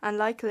 and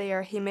like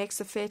Lear, he makes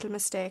the fatal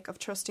mistake of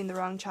trusting the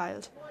wrong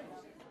child.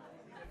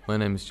 My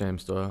name is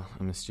James Doyle.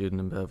 I'm a student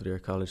in Belvedere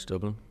College,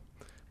 Dublin.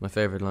 My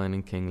favourite line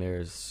in King Lear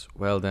is,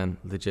 "Well then,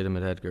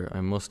 legitimate Edgar,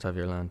 I must have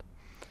your land."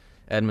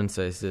 Edmund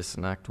says this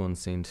in Act 1,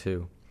 Scene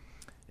 2.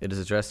 It is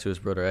addressed to his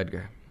brother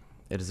Edgar.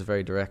 It is a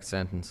very direct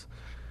sentence,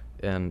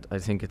 and I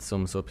think it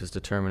sums up his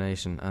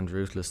determination and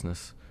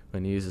ruthlessness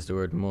when he uses the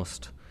word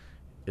must.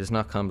 It is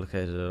not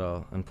complicated at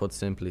all, and put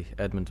simply,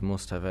 Edmund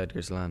must have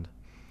Edgar's land.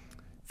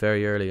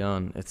 Very early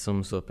on, it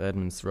sums up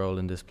Edmund's role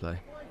in this play.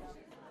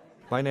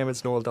 My name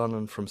is Noel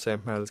Donlan from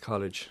St Mel's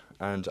College,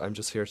 and I'm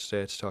just here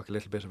today to talk a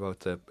little bit about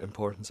the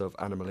importance of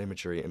animal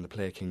imagery in the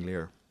play King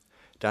Lear.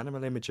 The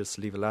animal images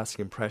leave a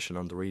lasting impression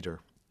on the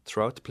reader.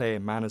 Throughout the play,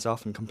 man is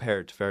often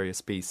compared to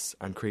various beasts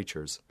and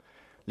creatures.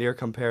 Lear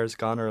compares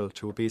Goneril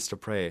to a beast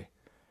of prey.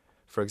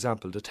 For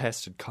example, the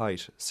tested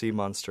kite, sea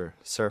monster,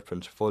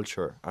 serpent,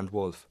 vulture and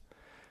wolf.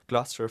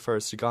 Gloucester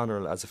refers to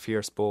Goneril as a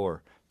fierce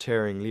boar,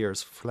 tearing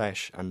Lear's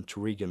flesh, and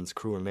to Regan's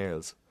cruel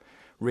nails.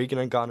 Regan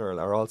and Goneril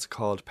are also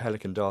called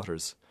pelican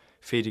daughters,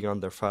 feeding on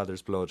their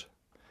father's blood.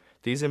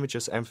 These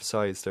images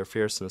emphasise their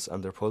fierceness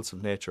and the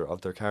repulsive nature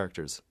of their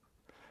characters.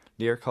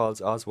 Lear calls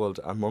Oswald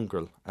a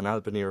mongrel, and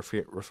Albany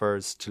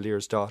refers to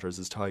Lear's daughters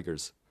as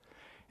tigers.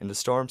 In the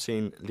storm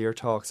scene, Lear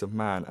talks of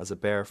man as a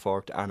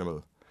bare-forked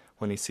animal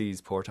when he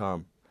sees poor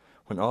Tom.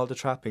 When all the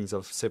trappings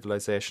of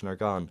civilization are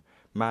gone,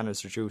 man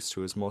is reduced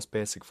to his most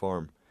basic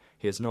form.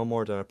 He is no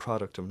more than a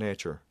product of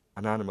nature,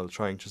 an animal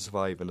trying to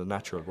survive in the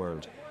natural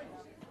world.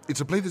 It's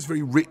a play that's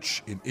very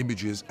rich in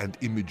images and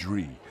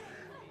imagery.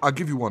 I'll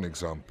give you one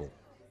example.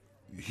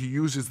 He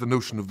uses the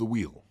notion of the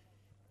wheel.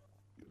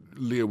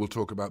 Lear will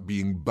talk about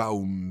being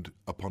bound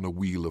upon a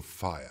wheel of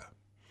fire.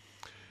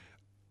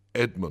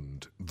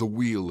 Edmund, the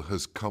wheel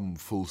has come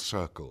full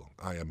circle.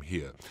 I am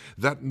here.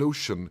 That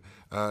notion,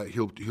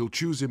 he'll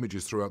choose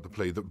images throughout the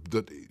play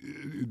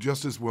that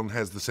just as one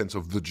has the sense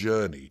of the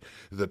journey,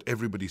 that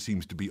everybody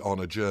seems to be on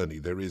a journey.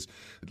 There is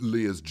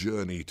Lear's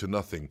journey to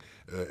nothing,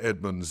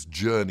 Edmund's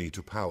journey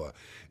to power,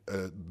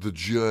 the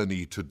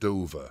journey to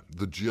Dover,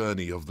 the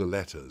journey of the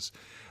letters.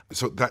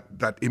 So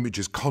that image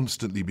is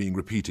constantly being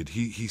repeated.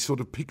 He sort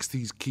of picks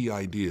these key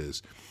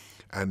ideas.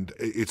 And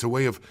it's a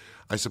way of,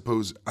 I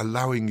suppose,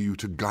 allowing you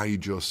to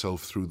guide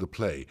yourself through the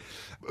play.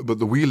 But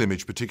the wheel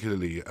image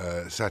particularly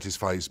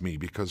satisfies me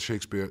because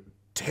Shakespeare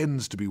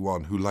tends to be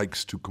one who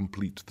likes to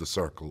complete the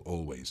circle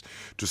always,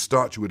 to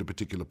start you at a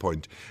particular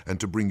point and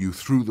to bring you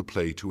through the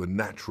play to a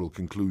natural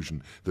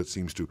conclusion that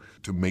seems to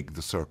make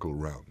the circle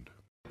round.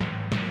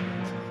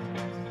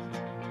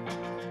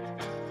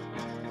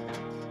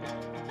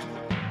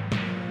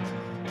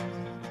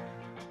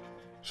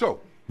 So,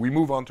 we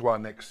move on to our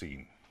next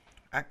scene.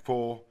 Act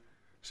 4,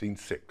 Scene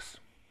 6.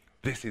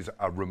 This is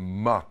a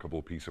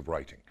remarkable piece of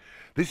writing.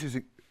 This is,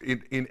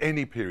 in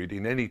any period,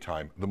 in any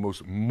time, the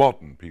most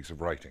modern piece of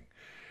writing.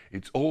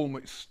 It's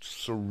almost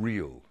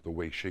surreal the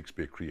way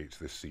Shakespeare creates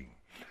this scene.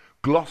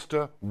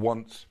 Gloucester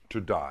wants to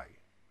die.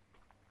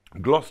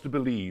 Gloucester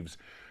believes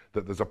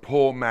that there's a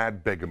poor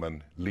mad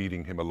beggarman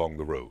leading him along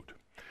the road.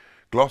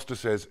 Gloucester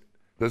says,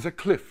 "There's a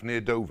cliff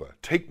near Dover.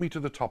 Take me to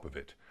the top of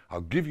it.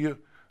 I'll give you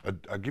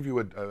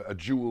a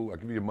jewel, I'll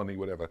give you money,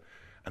 whatever,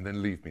 and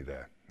then leave me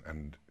there."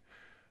 And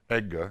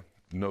Edgar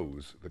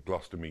knows that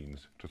Gloucester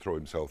means to throw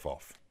himself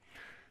off.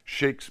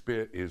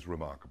 Shakespeare is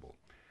remarkable.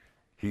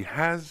 He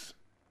has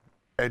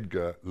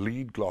Edgar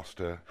lead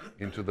Gloucester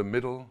into the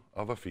middle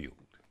of a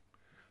field.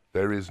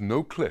 There is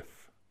no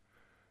cliff.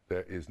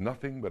 There is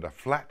nothing but a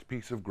flat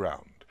piece of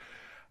ground.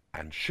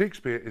 And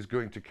Shakespeare is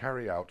going to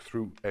carry out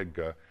through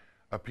Edgar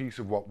a piece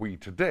of what we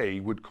today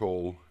would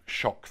call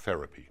shock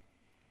therapy.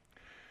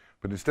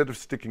 But instead of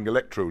sticking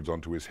electrodes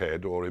onto his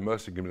head or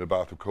immersing him in a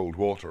bath of cold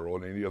water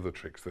or any other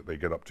tricks that they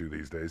get up to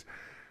these days,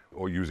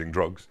 or using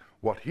drugs,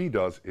 what he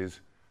does is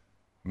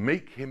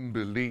make him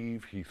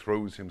believe he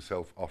throws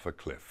himself off a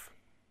cliff.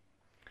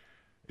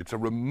 It's a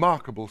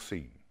remarkable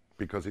scene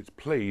because it's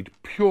played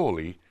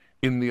purely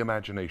in the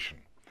imagination.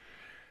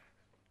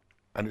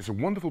 And it's a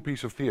wonderful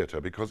piece of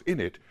theatre because in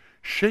it,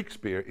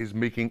 Shakespeare is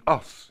making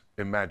us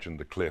imagine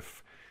the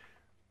cliff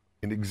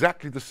in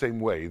exactly the same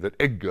way that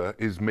Edgar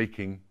is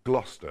making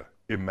Gloucester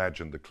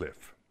imagine the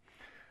cliff.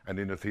 And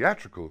in a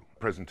theatrical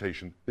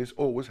presentation, this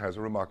always has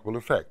a remarkable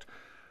effect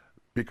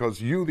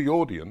because you, the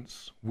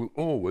audience, will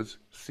always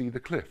see the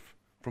cliff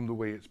from the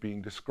way it's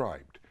being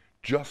described,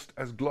 just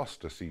as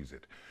Gloucester sees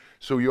it.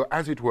 So you're,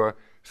 as it were,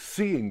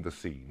 seeing the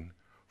scene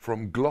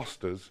from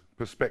Gloucester's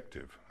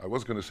perspective. I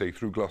was going to say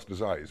through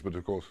Gloucester's eyes, but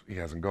of course he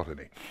hasn't got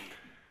any.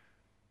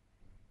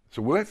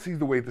 So let's see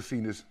the way the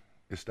scene is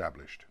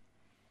established.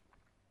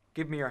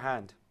 Give me your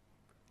hand.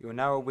 You are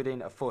now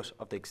within a foot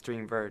of the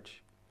extreme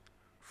verge.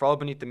 Fall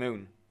beneath the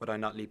moon, would I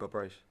not leap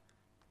upright?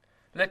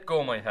 Let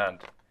go my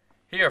hand.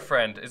 Here,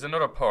 friend, is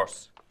another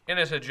purse. In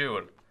it a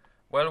jewel,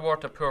 well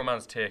worth a poor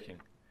man's taking.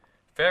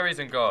 Fairies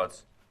and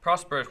gods,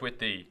 prosper it with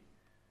thee.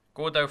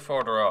 Go thou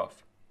further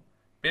off.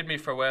 Bid me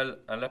farewell,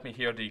 and let me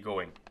hear thee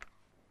going.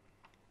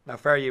 Now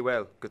fare ye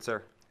well, good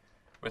sir.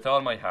 With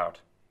all my heart.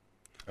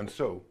 And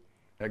so,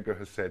 Edgar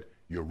has said,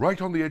 you're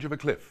right on the edge of a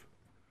cliff.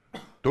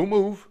 Don't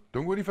move,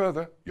 don't go any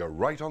further, you're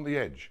right on the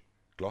edge.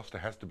 Gloucester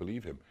has to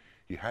believe him.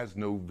 He has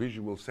no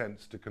visual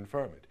sense to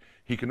confirm it.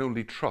 He can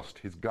only trust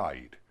his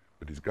guide,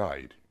 but his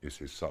guide is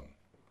his son.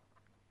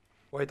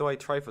 Why do I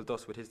trifle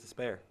thus with his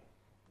despair?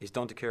 He's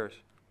done to cure it.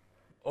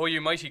 O you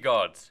mighty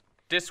gods,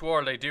 this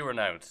world I do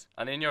renounce,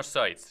 and in your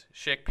sights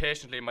shake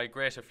patiently my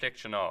great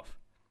affliction off.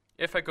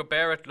 If I could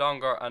bear it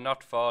longer and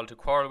not fall to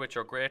quarrel with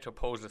your great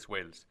opposeless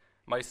wills,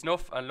 my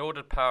snuff and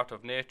loaded part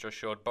of nature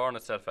should burn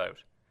itself out.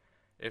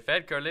 If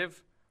Edgar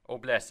live, oh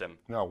bless him.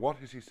 Now, what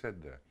has he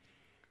said there?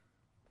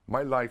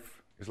 My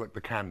life is like the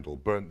candle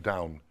burnt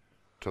down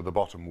to the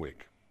bottom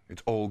wick.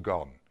 It's all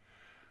gone.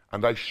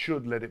 And I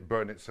should let it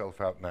burn itself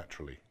out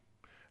naturally.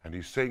 And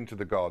he's saying to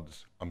the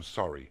gods, I'm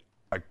sorry,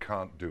 I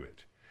can't do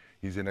it.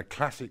 He's in a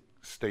classic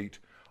state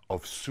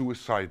of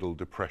suicidal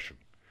depression.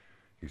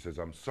 He says,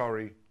 I'm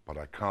sorry, but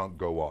I can't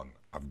go on.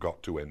 I've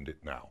got to end it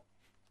now.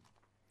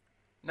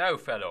 Now,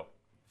 fellow,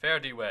 fare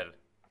thee well.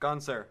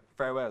 Gone, sir,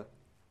 farewell.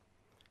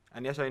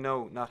 And yet I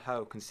know not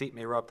how conceit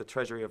may rob the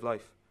treasury of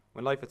life,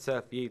 when life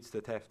itself yields to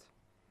theft.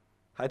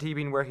 Had he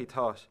been where he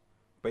thought,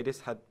 by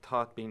this had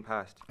thought been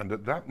past. And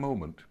at that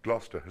moment,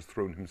 Gloucester has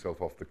thrown himself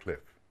off the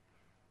cliff,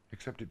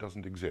 except it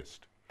doesn't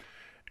exist.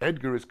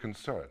 Edgar is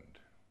concerned.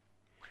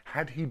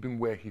 Had he been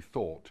where he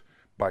thought,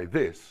 by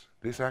this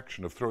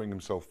action of throwing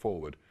himself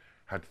forward,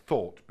 had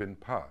thought been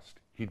past,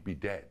 he'd be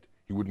dead.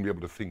 He wouldn't be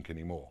able to think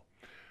anymore.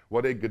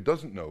 What Edgar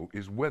doesn't know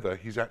is whether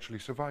he's actually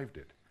survived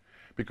it,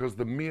 because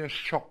the mere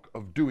shock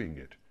of doing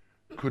it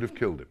could have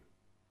killed him,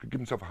 could give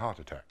himself a heart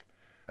attack.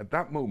 At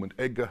that moment,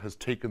 Edgar has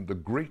taken the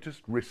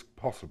greatest risk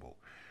possible,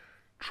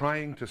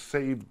 trying to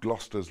save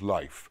Gloucester's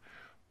life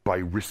by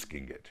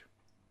risking it.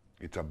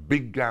 It's a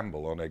big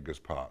gamble on Edgar's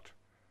part.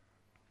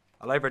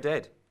 Alive or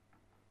dead?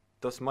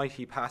 Thus might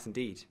he pass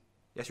indeed.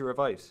 Yes, he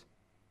revives.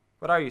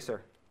 What are you,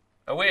 sir?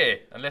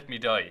 Away, and let me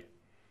die.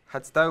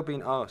 Hadst thou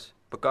been aught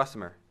but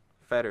gossamer,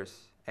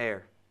 feathers,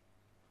 air,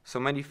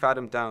 so many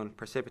fathom down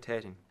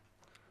precipitating,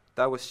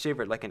 thou wast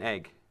shivered like an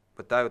egg,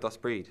 but thou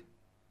dost breathe.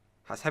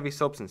 Hast heavy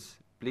substance,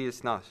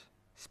 bleedest not,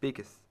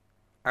 speakest,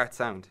 art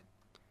sound.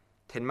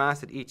 10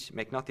 masted each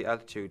make not the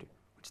altitude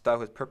which thou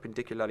hast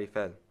perpendicularly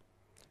fell.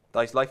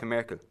 Thy's life a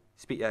miracle,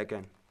 speak ye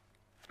again.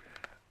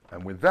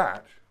 And with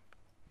that,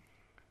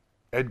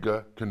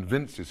 Edgar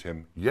convinces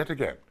him yet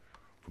again,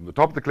 from the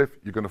top of the cliff,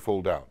 you're going to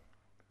fall down.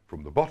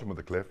 From the bottom of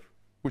the cliff,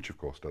 which of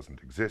course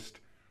doesn't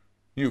exist,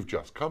 you've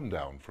just come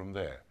down from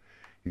there.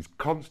 He's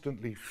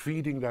constantly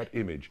feeding that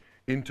image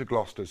into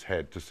Gloucester's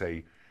head to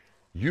say,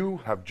 you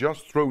have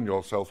just thrown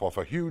yourself off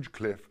a huge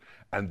cliff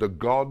and the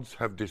gods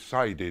have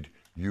decided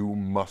you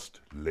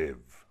must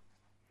live.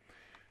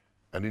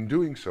 And in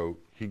doing so,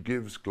 he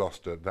gives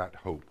Gloucester that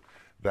hope,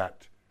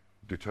 that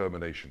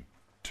determination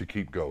to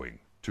keep going,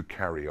 to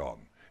carry on.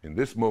 In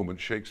this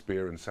moment,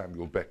 Shakespeare and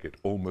Samuel Beckett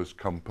almost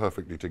come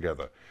perfectly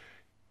together.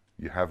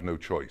 You have no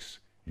choice.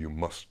 You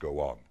must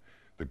go on.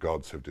 The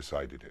gods have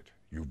decided it.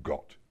 You've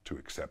got to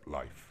accept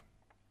life.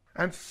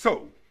 And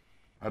so,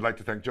 I'd like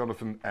to thank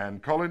Jonathan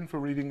and Colin for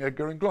reading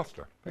Edgar and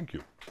Gloucester. Thank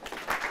you.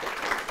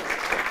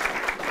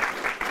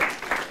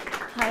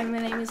 Hi, my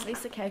name is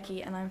Lisa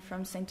Kowkey and I'm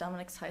from St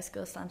Dominic's High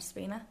School, Santa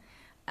Spina.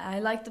 I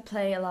liked the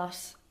play a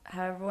lot.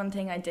 However, one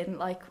thing I didn't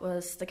like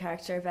was the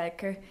character of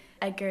Edgar.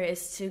 Edgar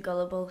is too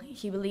gullible.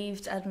 He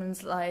believed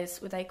Edmund's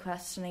lies without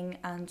questioning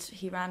and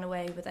he ran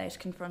away without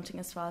confronting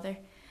his father.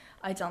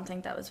 I don't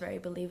think that was very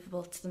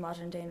believable to the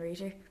modern day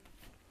reader.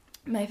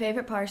 My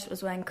favourite part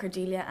was when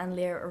Cordelia and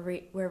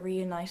Lear were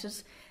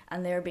reunited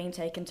and they were being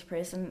taken to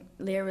prison.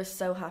 Lear was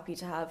so happy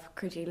to have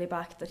Cordelia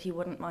back that he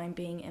wouldn't mind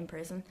being in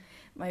prison.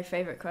 My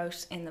favourite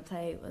quote in the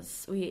play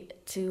was, "We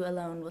two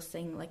alone will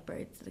sing like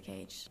birds in the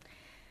cage."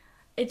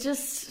 It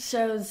just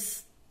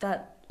shows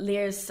that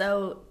Lear's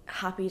so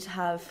happy to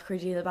have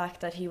Cordelia back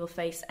that he will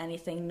face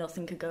anything.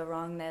 Nothing could go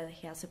wrong now that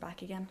he has her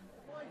back again.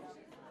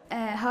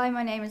 Hi,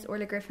 my name is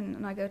Orla Griffin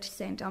and I go to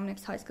St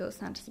Dominic's High School,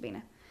 Santa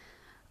Sabina.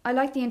 I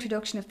like the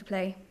introduction of the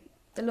play.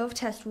 The love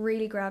test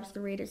really grabs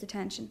the reader's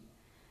attention.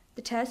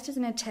 The test is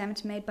an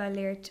attempt made by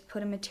Lear to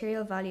put a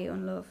material value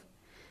on love.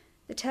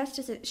 The test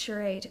is a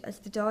charade as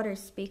the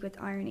daughters speak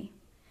with irony.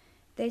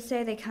 They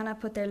say they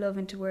cannot put their love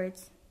into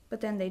words,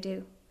 but then they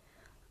do.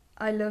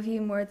 I love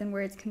you more than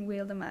words can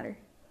wield a matter.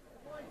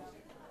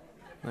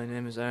 My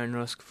name is Aaron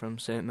Rusk from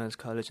St Mel's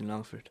College in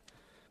Longford.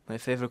 My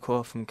favourite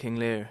quote from King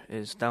Lear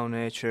is, "Thou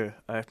nature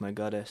art my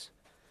goddess."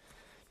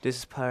 This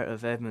is part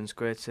of Edmund's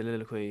great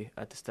soliloquy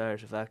at the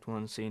start of Act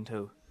 1, Scene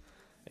 2.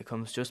 It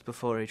comes just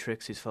before he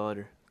tricks his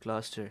father,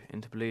 Gloucester,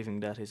 into believing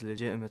that his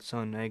legitimate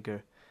son,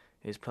 Edgar,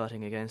 is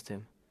plotting against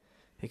him.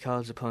 He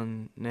calls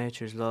upon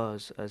nature's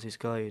laws as his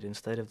guide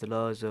instead of the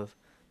laws of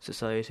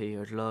society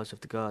or the laws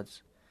of the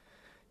gods.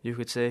 You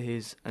could say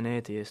he's an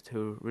atheist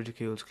who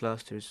ridicules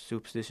Gloucester's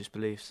superstitious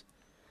beliefs.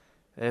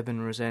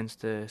 Edmund resents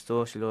the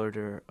social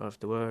order of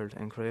the world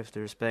and craves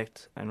the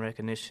respect and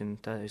recognition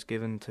that is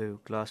given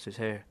to Gloucester's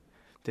heir.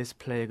 This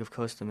plague of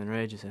custom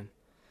enrages him.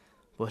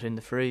 But in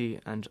the free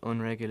and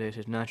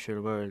unregulated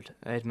natural world,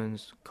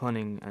 Edmund's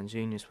cunning and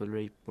genius will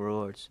reap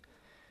rewards.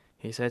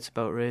 He sets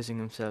about raising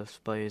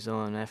himself by his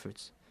own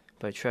efforts,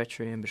 by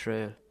treachery and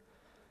betrayal.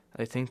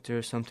 I think there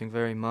is something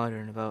very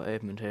modern about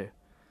Edmund here.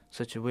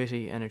 Such a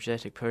witty,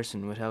 energetic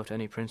person without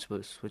any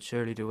principles would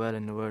surely do well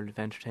in the world of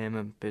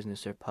entertainment,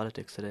 business or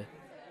politics today.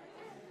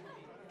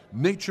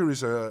 Nature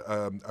is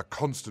a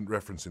constant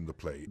reference in the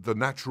play. The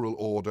natural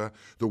order,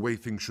 the way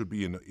things should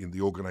be in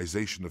the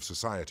organisation of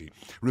society.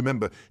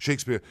 Remember,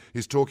 Shakespeare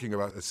is talking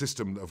about a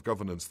system of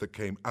governance that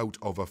came out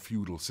of a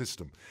feudal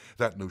system.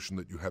 That notion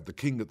that you have the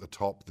king at the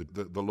top,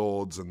 the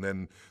lords, and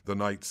then the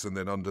knights, and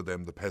then under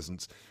them the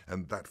peasants.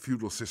 And that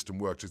feudal system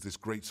worked as this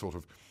great sort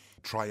of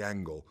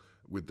triangle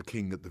with the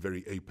king at the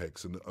very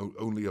apex, and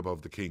only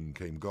above the king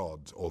came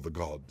gods, or the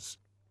gods.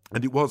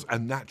 And it was a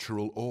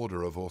natural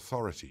order of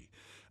authority.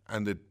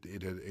 And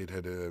it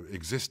had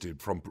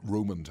existed from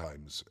Roman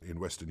times in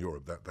Western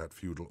Europe, that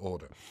feudal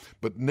order.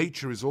 But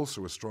nature is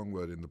also a strong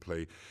word in the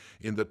play,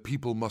 in that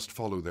people must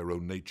follow their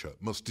own nature,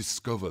 must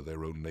discover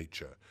their own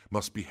nature,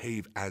 must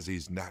behave as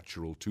is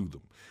natural to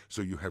them.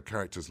 So you have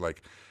characters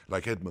like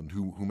Edmund,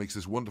 who makes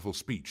this wonderful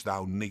speech,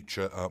 "Thou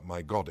nature art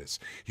my goddess."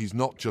 He's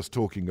not just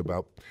talking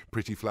about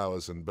pretty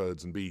flowers and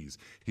birds and bees.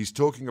 He's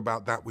talking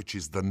about that which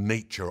is the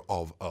nature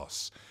of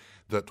us,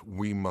 that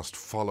we must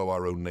follow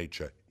our own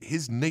nature.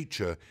 His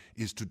nature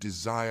is to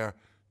desire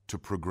to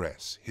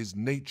progress. His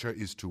nature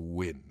is to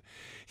win.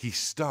 He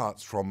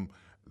starts from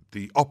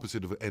the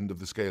opposite end of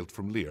the scale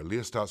from Lear.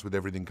 Lear starts with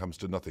everything comes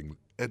to nothing.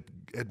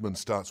 Edmund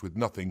starts with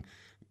nothing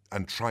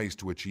and tries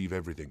to achieve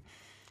everything.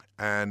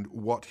 And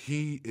what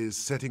he is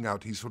setting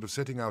out, he's sort of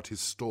setting out his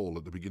stall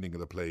at the beginning of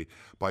the play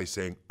by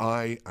saying,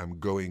 I am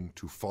going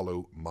to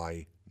follow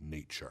my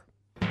nature.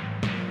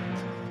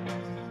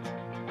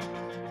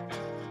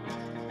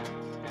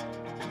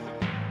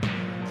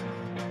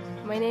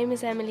 My name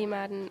is Emily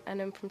Madden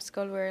and I'm from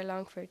Sculware,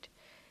 Longford.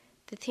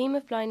 The theme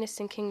of blindness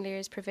in King Lear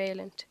is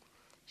prevalent.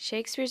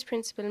 Shakespeare's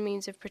principal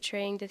means of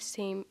portraying this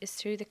theme is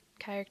through the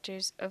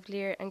characters of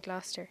Lear and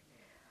Gloucester.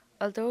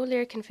 Although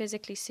Lear can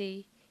physically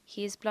see,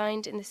 he is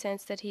blind in the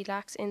sense that he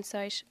lacks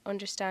insight,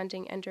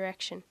 understanding and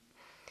direction.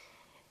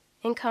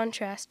 In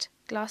contrast,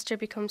 Gloucester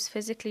becomes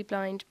physically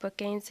blind but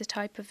gains the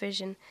type of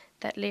vision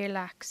that Lear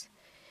lacks.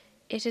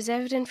 It is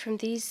evident from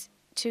these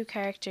two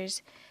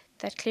characters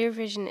that clear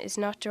vision is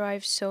not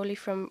derived solely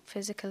from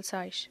physical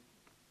sight.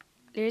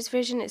 Lear's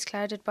vision is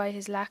clouded by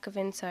his lack of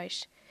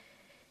insight.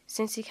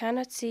 Since he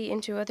cannot see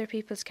into other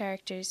people's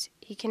characters,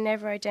 he can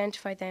never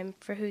identify them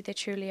for who they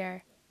truly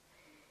are.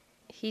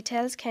 He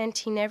tells Kent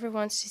he never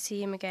wants to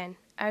see him again,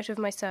 out of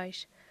my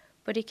sight,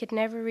 but he could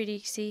never really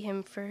see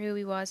him for who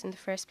he was in the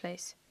first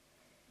place.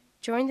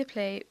 During the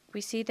play,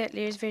 we see that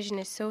Lear's vision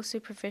is so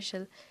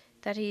superficial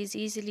that he is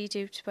easily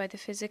duped by the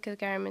physical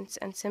garments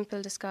and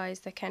simple disguise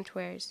that Kent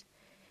wears.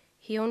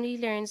 He only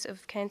learns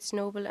of Kent's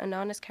noble and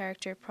honest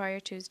character prior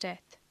to his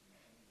death.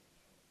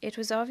 It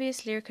was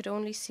obvious Lear could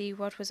only see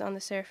what was on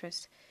the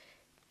surface.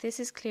 This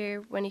is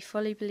clear when he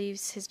fully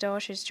believes his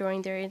daughters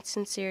during their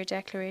insincere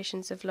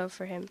declarations of love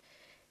for him.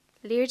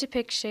 Lear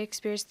depicts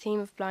Shakespeare's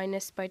theme of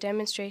blindness by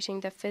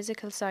demonstrating that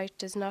physical sight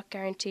does not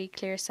guarantee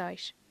clear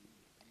sight.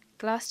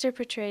 Gloucester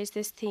portrays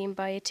this theme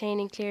by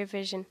attaining clear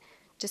vision,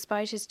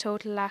 despite his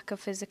total lack of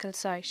physical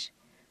sight.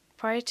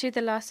 Prior to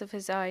the loss of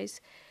his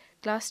eyes,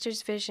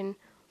 Gloucester's vision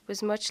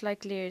was much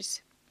like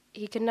Lear's.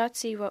 He could not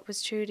see what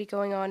was truly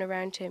going on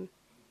around him.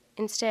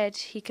 Instead,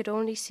 he could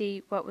only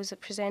see what was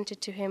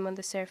presented to him on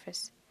the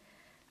surface.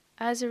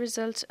 As a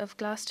result of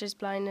Gloucester's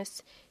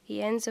blindness,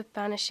 he ends up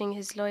banishing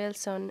his loyal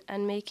son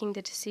and making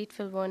the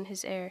deceitful one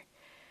his heir.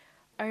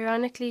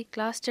 Ironically,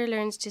 Gloucester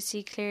learns to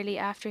see clearly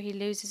after he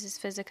loses his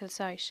physical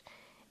sight.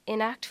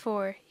 In Act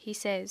 4, he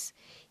says,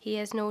 he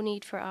has no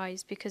need for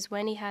eyes, because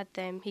when he had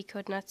them, he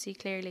could not see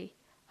clearly.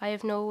 I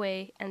have no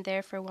way, and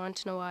therefore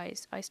want no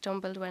eyes. I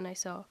stumbled when I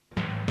saw.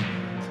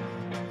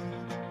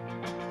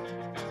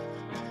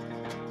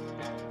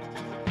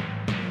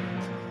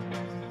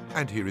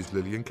 And here is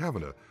Lillian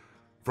Kavanagh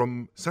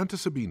from Santa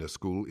Sabina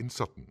School in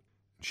Sutton.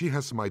 She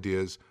has some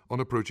ideas on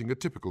approaching a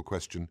typical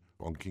question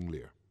on King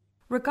Lear.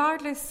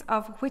 Regardless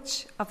of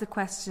which of the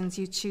questions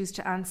you choose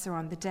to answer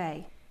on the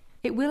day,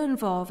 it will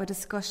involve a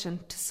discussion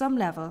to some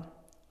level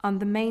on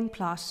the main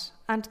plot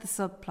and the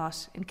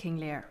subplot in King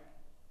Lear.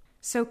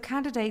 So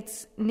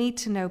candidates need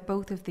to know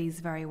both of these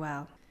very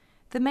well.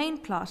 The main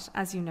plot,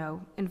 as you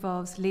know,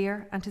 involves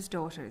Lear and his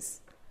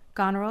daughters,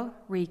 Goneril,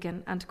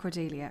 Regan and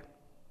Cordelia.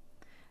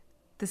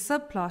 The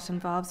subplot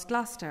involves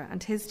Gloucester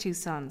and his two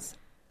sons,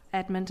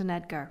 Edmund and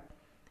Edgar.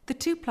 The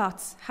two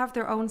plots have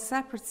their own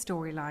separate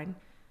storyline,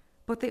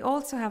 but they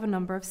also have a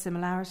number of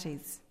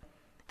similarities.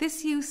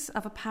 This use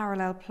of a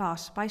parallel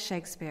plot by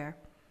Shakespeare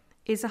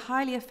is a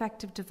highly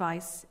effective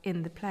device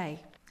in the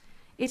play.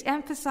 It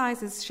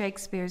emphasises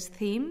Shakespeare's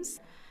themes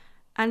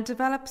and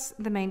develops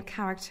the main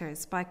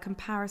characters by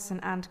comparison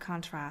and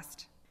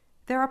contrast.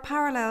 There are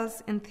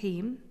parallels in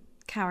theme,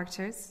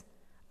 characters,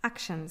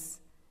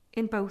 actions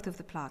in both of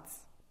the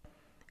plots.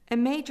 A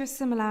major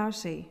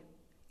similarity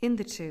in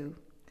the two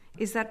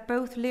is that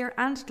both Lear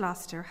and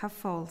Gloucester have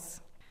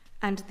faults,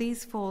 and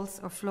these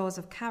faults or flaws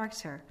of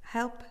character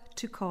help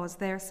to cause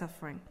their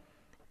suffering.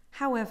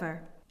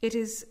 However, it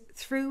is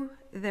through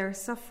their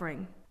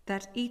suffering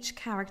that each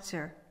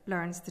character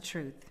learns the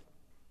truth.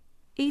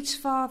 Each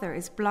father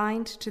is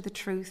blind to the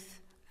truth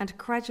and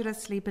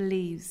credulously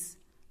believes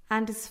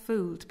and is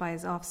fooled by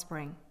his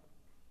offspring.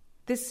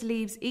 This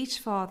leaves each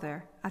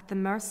father at the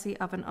mercy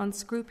of an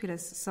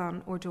unscrupulous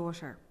son or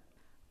daughter.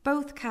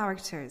 Both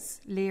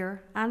characters,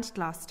 Lear and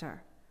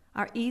Gloucester,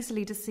 are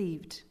easily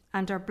deceived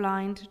and are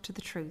blind to the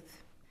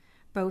truth.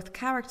 Both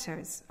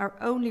characters are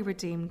only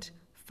redeemed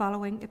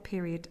following a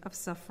period of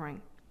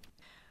suffering.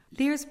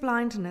 Lear's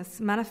blindness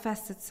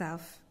manifests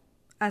itself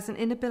as an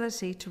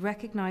inability to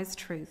recognise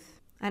truth,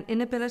 an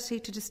inability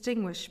to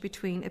distinguish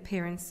between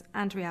appearance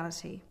and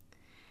reality.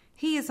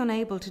 He is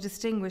unable to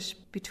distinguish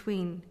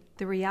between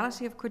the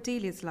reality of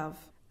Cordelia's love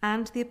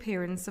and the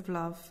appearance of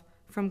love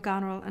from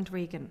Goneril and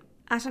Regan,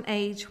 at an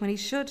age when he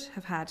should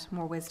have had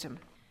more wisdom.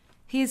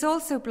 He is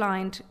also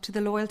blind to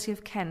the loyalty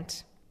of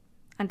Kent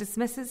and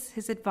dismisses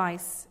his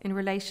advice in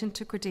relation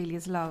to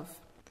Cordelia's love.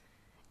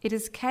 It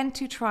is Kent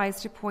who tries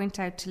to point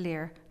out to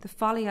Lear the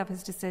folly of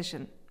his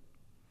decision.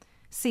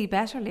 See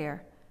better,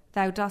 Lear,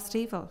 thou dost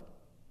evil.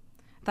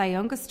 Thy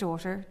youngest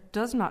daughter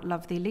does not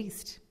love thee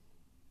least.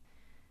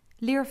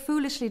 Lear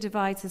foolishly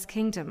divides his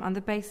kingdom on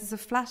the basis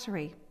of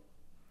flattery.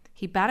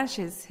 He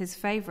banishes his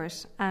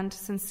favourite and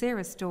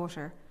sincerest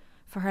daughter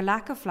for her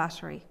lack of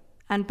flattery,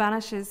 and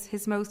banishes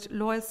his most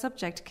loyal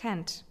subject,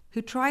 Kent,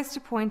 who tries to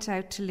point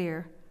out to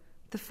Lear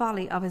the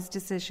folly of his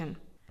decision.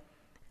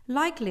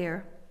 Like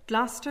Lear,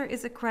 Gloucester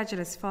is a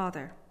credulous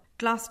father.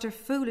 Gloucester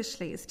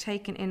foolishly is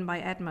taken in by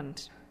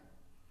Edmund.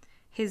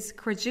 His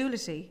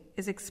credulity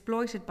is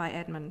exploited by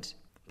Edmund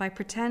by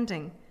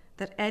pretending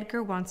that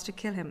Edgar wants to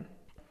kill him.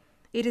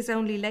 It is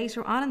only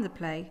later on in the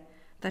play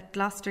that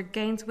Gloucester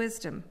gains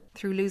wisdom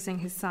through losing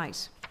his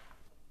sight.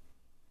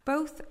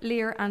 Both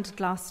Lear and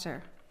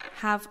Gloucester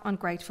have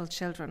ungrateful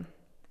children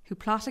who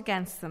plot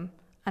against them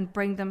and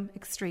bring them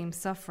extreme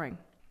suffering.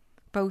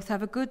 Both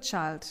have a good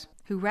child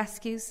who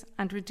rescues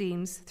and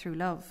redeems through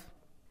love.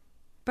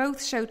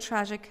 Both show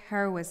tragic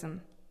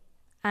heroism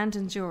and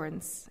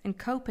endurance in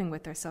coping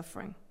with their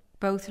suffering.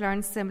 Both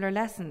learn similar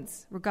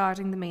lessons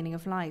regarding the meaning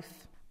of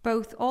life.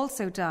 Both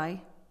also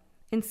die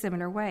in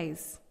similar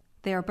ways.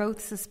 They are both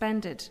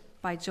suspended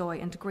by joy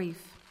and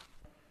grief.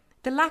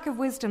 The lack of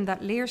wisdom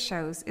that Lear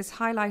shows is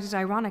highlighted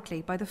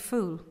ironically by the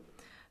fool,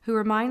 who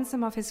reminds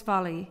him of his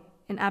folly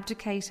in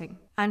abdicating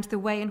and the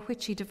way in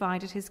which he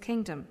divided his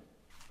kingdom.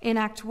 In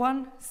Act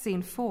 1,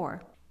 Scene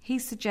 4, he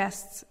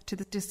suggests to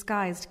the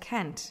disguised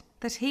Kent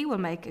that he will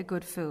make a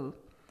good fool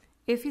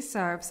if he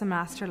serves a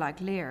master like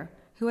Lear,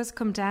 who has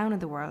come down in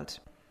the world,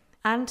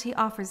 and he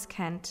offers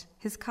Kent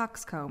his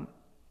coxcomb,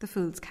 the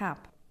fool's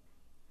cap.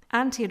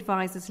 And he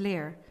advises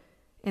Lear,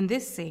 in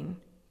this scene,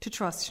 to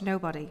trust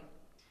nobody.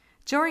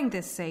 During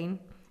this scene,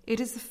 it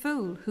is the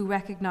fool who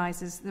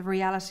recognises the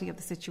reality of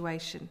the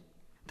situation.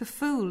 The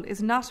fool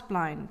is not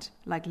blind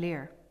like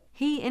Lear.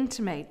 He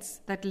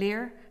intimates that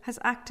Lear has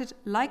acted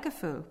like a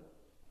fool.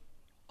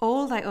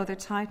 All thy other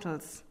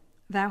titles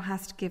thou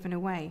hast given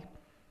away.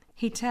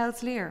 He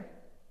tells Lear,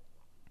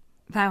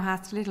 thou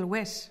hast little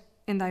wit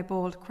in thy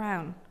bald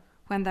crown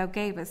when thou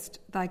gavest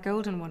thy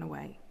golden one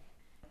away.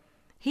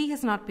 He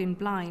has not been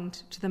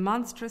blind to the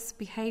monstrous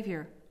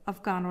behaviour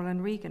of Goneril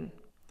and Regan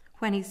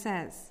when he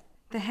says,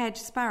 the hedge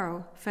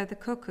sparrow fed the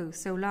cuckoo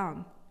so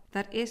long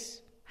that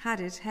it had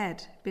its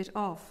head bit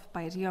off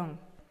by it young.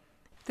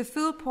 The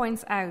fool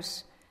points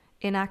out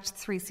in Act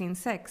 3, Scene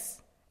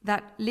 6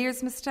 that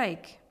Lear's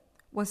mistake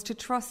was to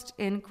trust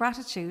in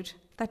gratitude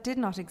that did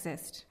not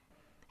exist.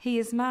 He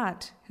is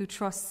mad who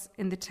trusts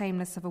in the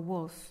tameness of a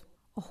wolf,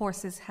 a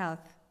horse's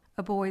health,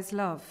 a boy's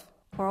love,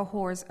 or a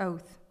whore's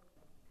oath.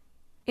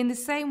 In the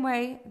same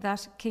way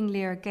that King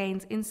Lear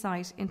gains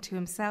insight into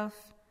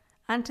himself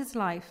and his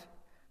life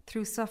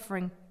through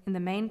suffering in the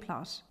main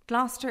plot,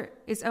 Gloucester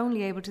is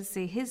only able to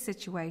see his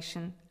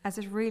situation as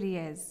it really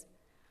is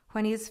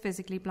when he is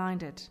physically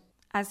blinded.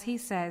 As he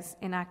says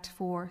in Act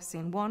 4,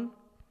 Scene 1,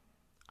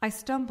 I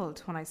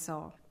stumbled when I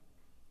saw.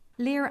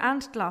 Lear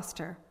and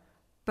Gloucester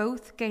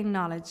both gain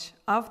knowledge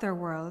of their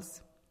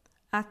worlds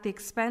at the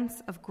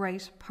expense of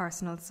great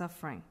personal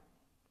suffering.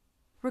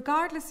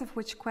 Regardless of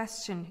which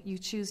question you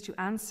choose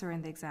to answer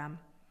in the exam,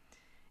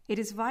 it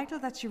is vital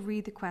that you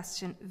read the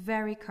question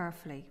very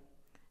carefully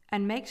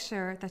and make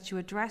sure that you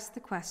address the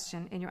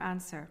question in your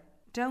answer.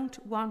 Don't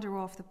wander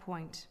off the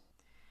point.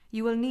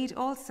 You will need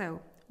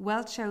also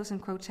well-chosen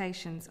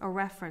quotations or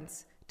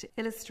reference to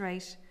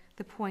illustrate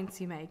the points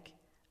you make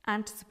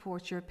and to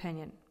support your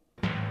opinion.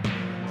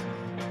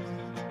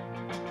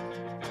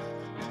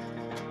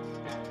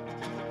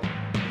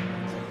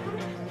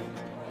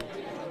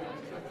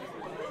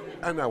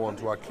 And now on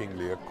to our King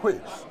Lear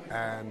quiz.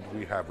 And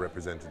we have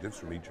representatives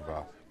from each of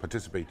our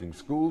participating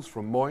schools.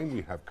 From Moyne,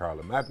 we have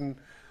Carla Madden.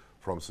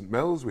 From St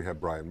Mel's, we have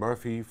Brian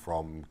Murphy.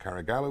 From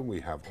Carrigallen, we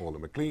have Orla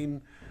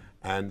McLean.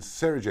 And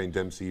Sarah Jane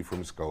Dempsey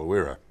from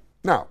Scolwera.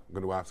 Now, I'm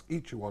going to ask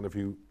each one of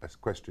you a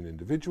question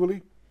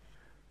individually.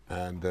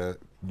 And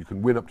you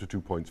can win up to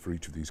 2 points for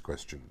each of these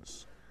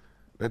questions.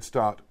 Let's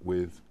start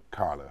with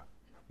Carla.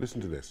 Listen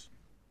to this.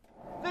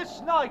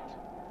 This night,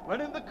 when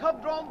in the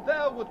cudron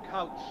there would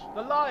couch,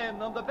 the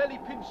lion and the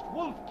belly-pinched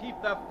wolf keep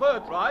their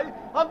fur dry,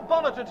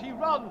 unbonneted he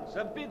runs,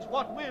 and bids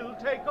what will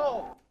take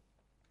off.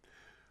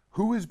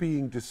 Who is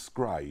being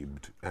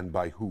described and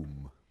by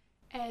whom?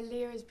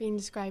 Lear is being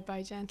described by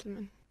a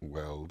gentleman.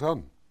 Well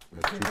done.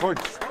 That's 2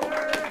 points.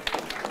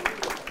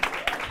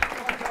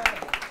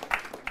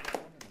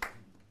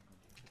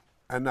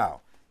 And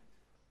now,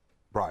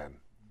 Brian,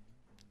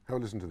 have a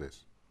listen to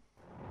this.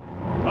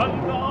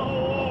 And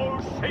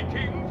now,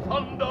 shaking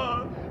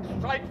thunder,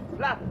 strike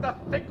flat the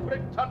thick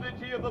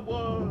fraternity of the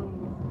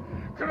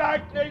world.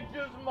 Crack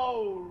nature's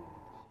mould.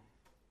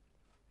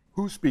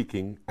 Who's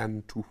speaking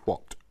and to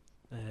what?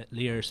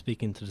 Lear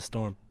speaking to the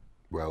storm.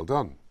 Well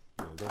done.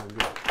 Well done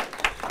indeed.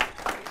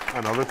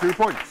 Another 2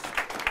 points.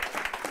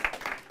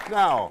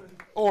 Now,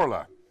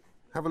 Orla,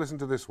 have a listen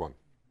to this one.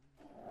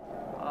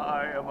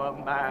 I am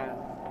a man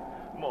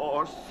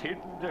more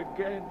sinned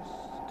against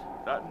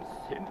than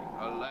sinning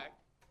elect.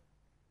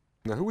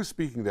 Now, who was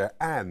speaking there,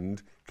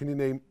 and can you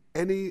name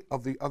any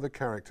of the other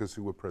characters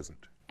who were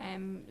present?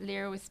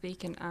 Lear was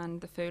speaking and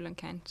the Fool and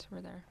Kent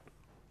were there.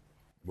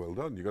 Well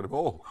done, you got them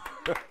all.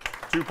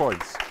 2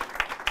 points.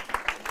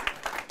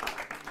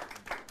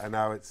 And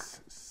now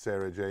it's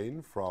Sarah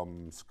Jane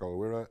from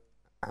Scolwera.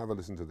 Have a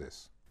listen to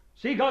this.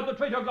 Seek out the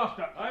traitor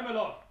Gloucester, I'm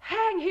alone.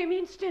 Hang him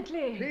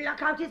instantly.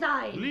 Pluck out his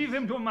eyes. Leave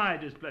him to my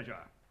displeasure.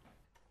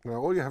 Now,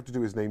 all you have to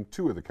do is name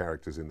 2 of the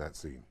characters in that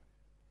scene.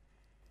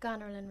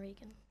 Goneril and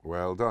Regan.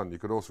 Well done. You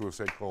could also have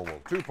said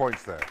Cornwall. 2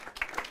 points there.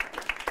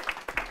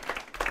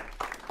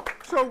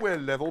 So we're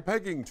level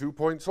pegging, 2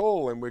 points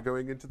all, and we're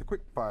going into the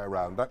quick fire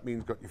round. That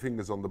means got your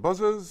fingers on the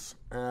buzzers,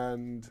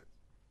 and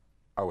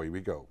away we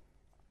go.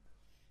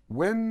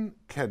 When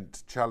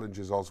Kent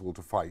challenges Oswald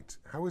to fight,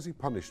 how is he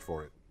punished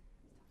for it?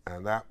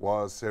 And that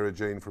was Sarah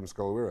Jane from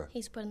Scolwira.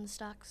 He's put in the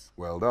stocks.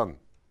 Well done.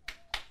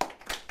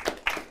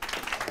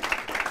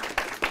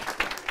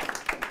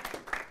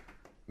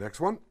 Next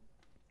one.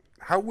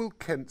 How will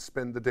Kent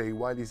spend the day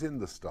while he's in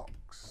the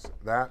stocks?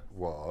 That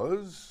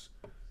was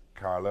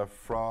Carla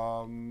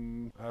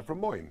from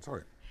Moyne,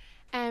 sorry.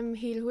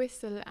 He'll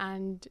whistle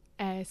and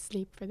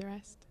sleep for the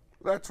rest.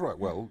 That's right.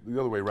 Well, the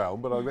other way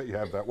round, but I'll let you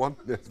have that one.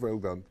 Yes, well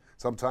done.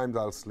 Sometimes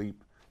I'll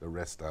sleep, the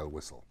rest I'll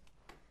whistle.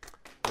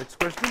 Next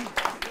question.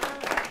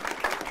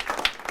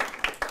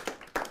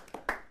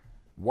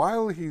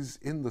 While he's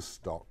in the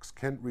stocks,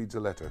 Kent reads a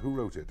letter. Who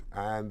wrote it?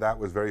 And that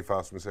was very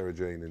fast from Sarah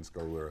Jane in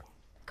Scolwira.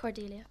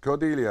 Cordelia.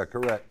 Cordelia,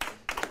 correct.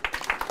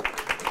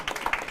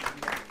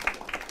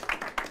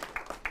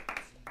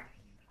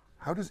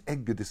 How does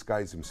Edgar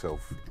disguise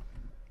himself?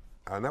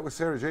 And that was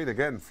Sarah Jane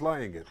again,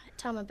 flying it.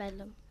 Tom of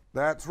Bedlam.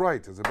 That's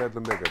right, as a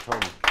Bedlam beggar, Tom.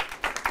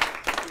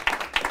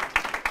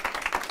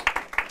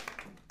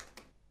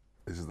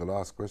 This is the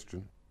last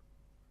question.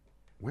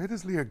 Where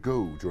does Lear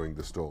go during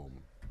the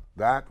storm?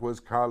 That was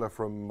Carla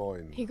from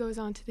Moyne. He goes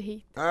on to the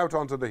heath. Out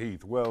onto the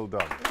heath, well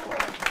done.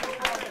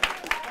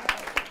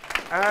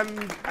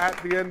 And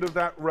at the end of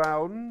that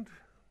round,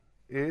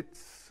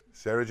 it's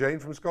Sarah Jane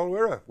from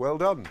Scolwira. Well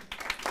done.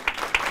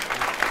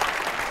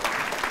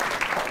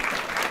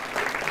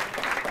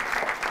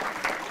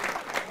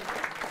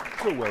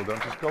 So well done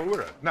to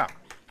Scolwira. Now,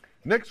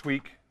 next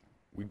week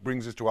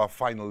brings us to our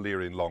final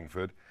Lear in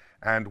Longford,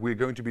 and we're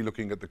going to be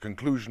looking at the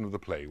conclusion of the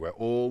play, where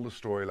all the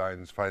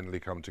storylines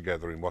finally come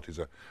together in what is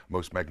a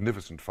most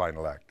magnificent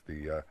final act,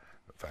 the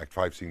Act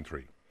 5, Scene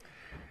 3.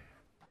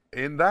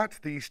 In that,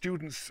 the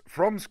students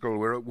from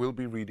Scolwira will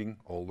be reading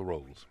all the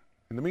roles.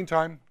 In the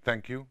meantime,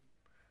 thank you,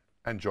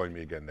 and join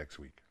me again next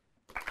week.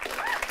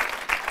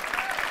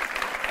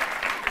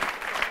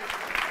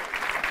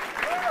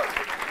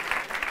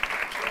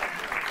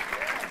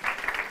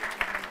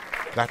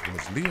 That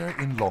was Lear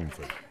in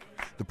Longford.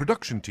 The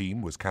production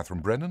team was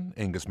Catherine Brennan,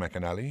 Angus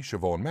McAnally,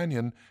 Siobhan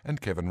Mannion,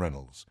 and Kevin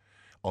Reynolds.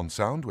 On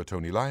sound were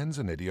Tony Lyons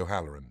and Eddie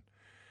O'Halloran.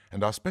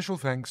 And our special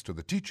thanks to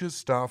the teachers,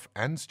 staff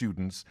and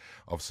students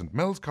of St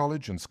Mel's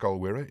College and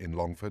Scolwira in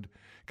Longford,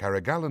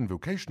 Carrigallen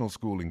Vocational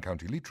School in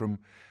County Leitrim,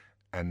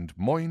 and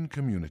Moyne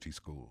Community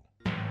School.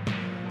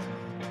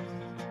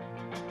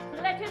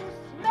 Let him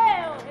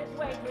smell his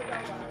way to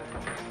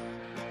Dover.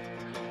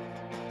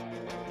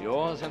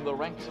 Yours in the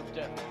ranks of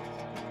death.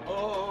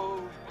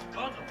 Oh,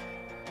 Goneril,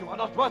 you are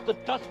not worth the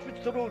dust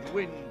which the rude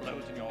wind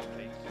blows in your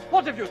face.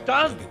 What have you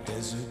done? Like a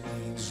desert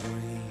needs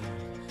rain,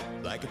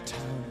 like a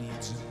town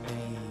needs a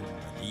name,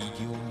 I need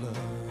your love.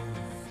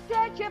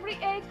 Search every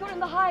acre in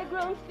the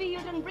high-grown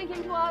field and bring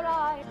him to our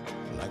eye.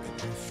 Like a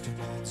drifter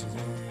needs a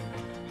room,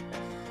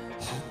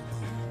 hot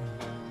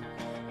moon,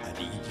 I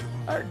need your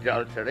love.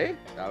 Adultery,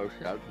 thou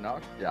shalt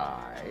not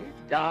die.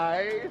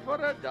 Die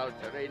for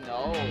adultery,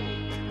 no.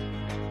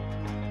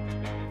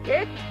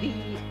 Get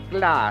thee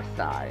glass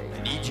eye.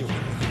 I need your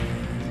love.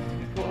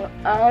 For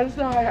as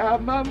I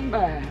am a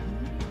man,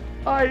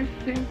 I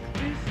think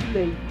this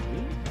lady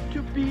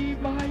to be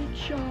my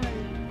child,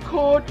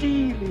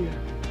 Cordelia.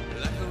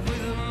 Like a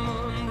rhythm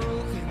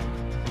unbroken,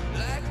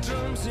 like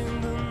drums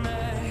in the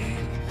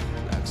night,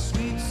 like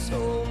sweet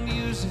soul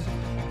music,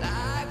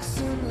 like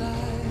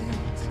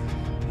sunlight.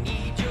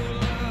 Need your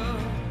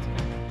love.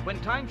 When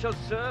time shall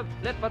serve,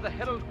 let but the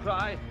herald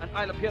cry, and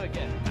I'll appear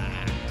again.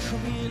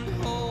 Coming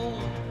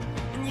home,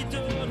 and you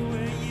don't know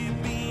where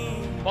you've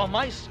been. For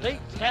my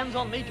state stands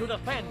on me to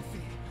defend,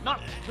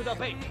 not to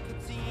debate.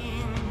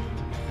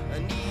 I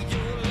need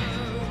your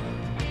love.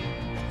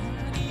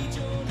 I need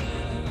your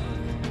love.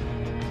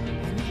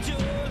 I need your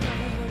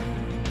love.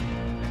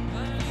 I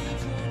need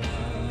your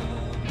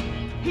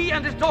love. He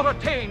and his daughter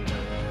ta'en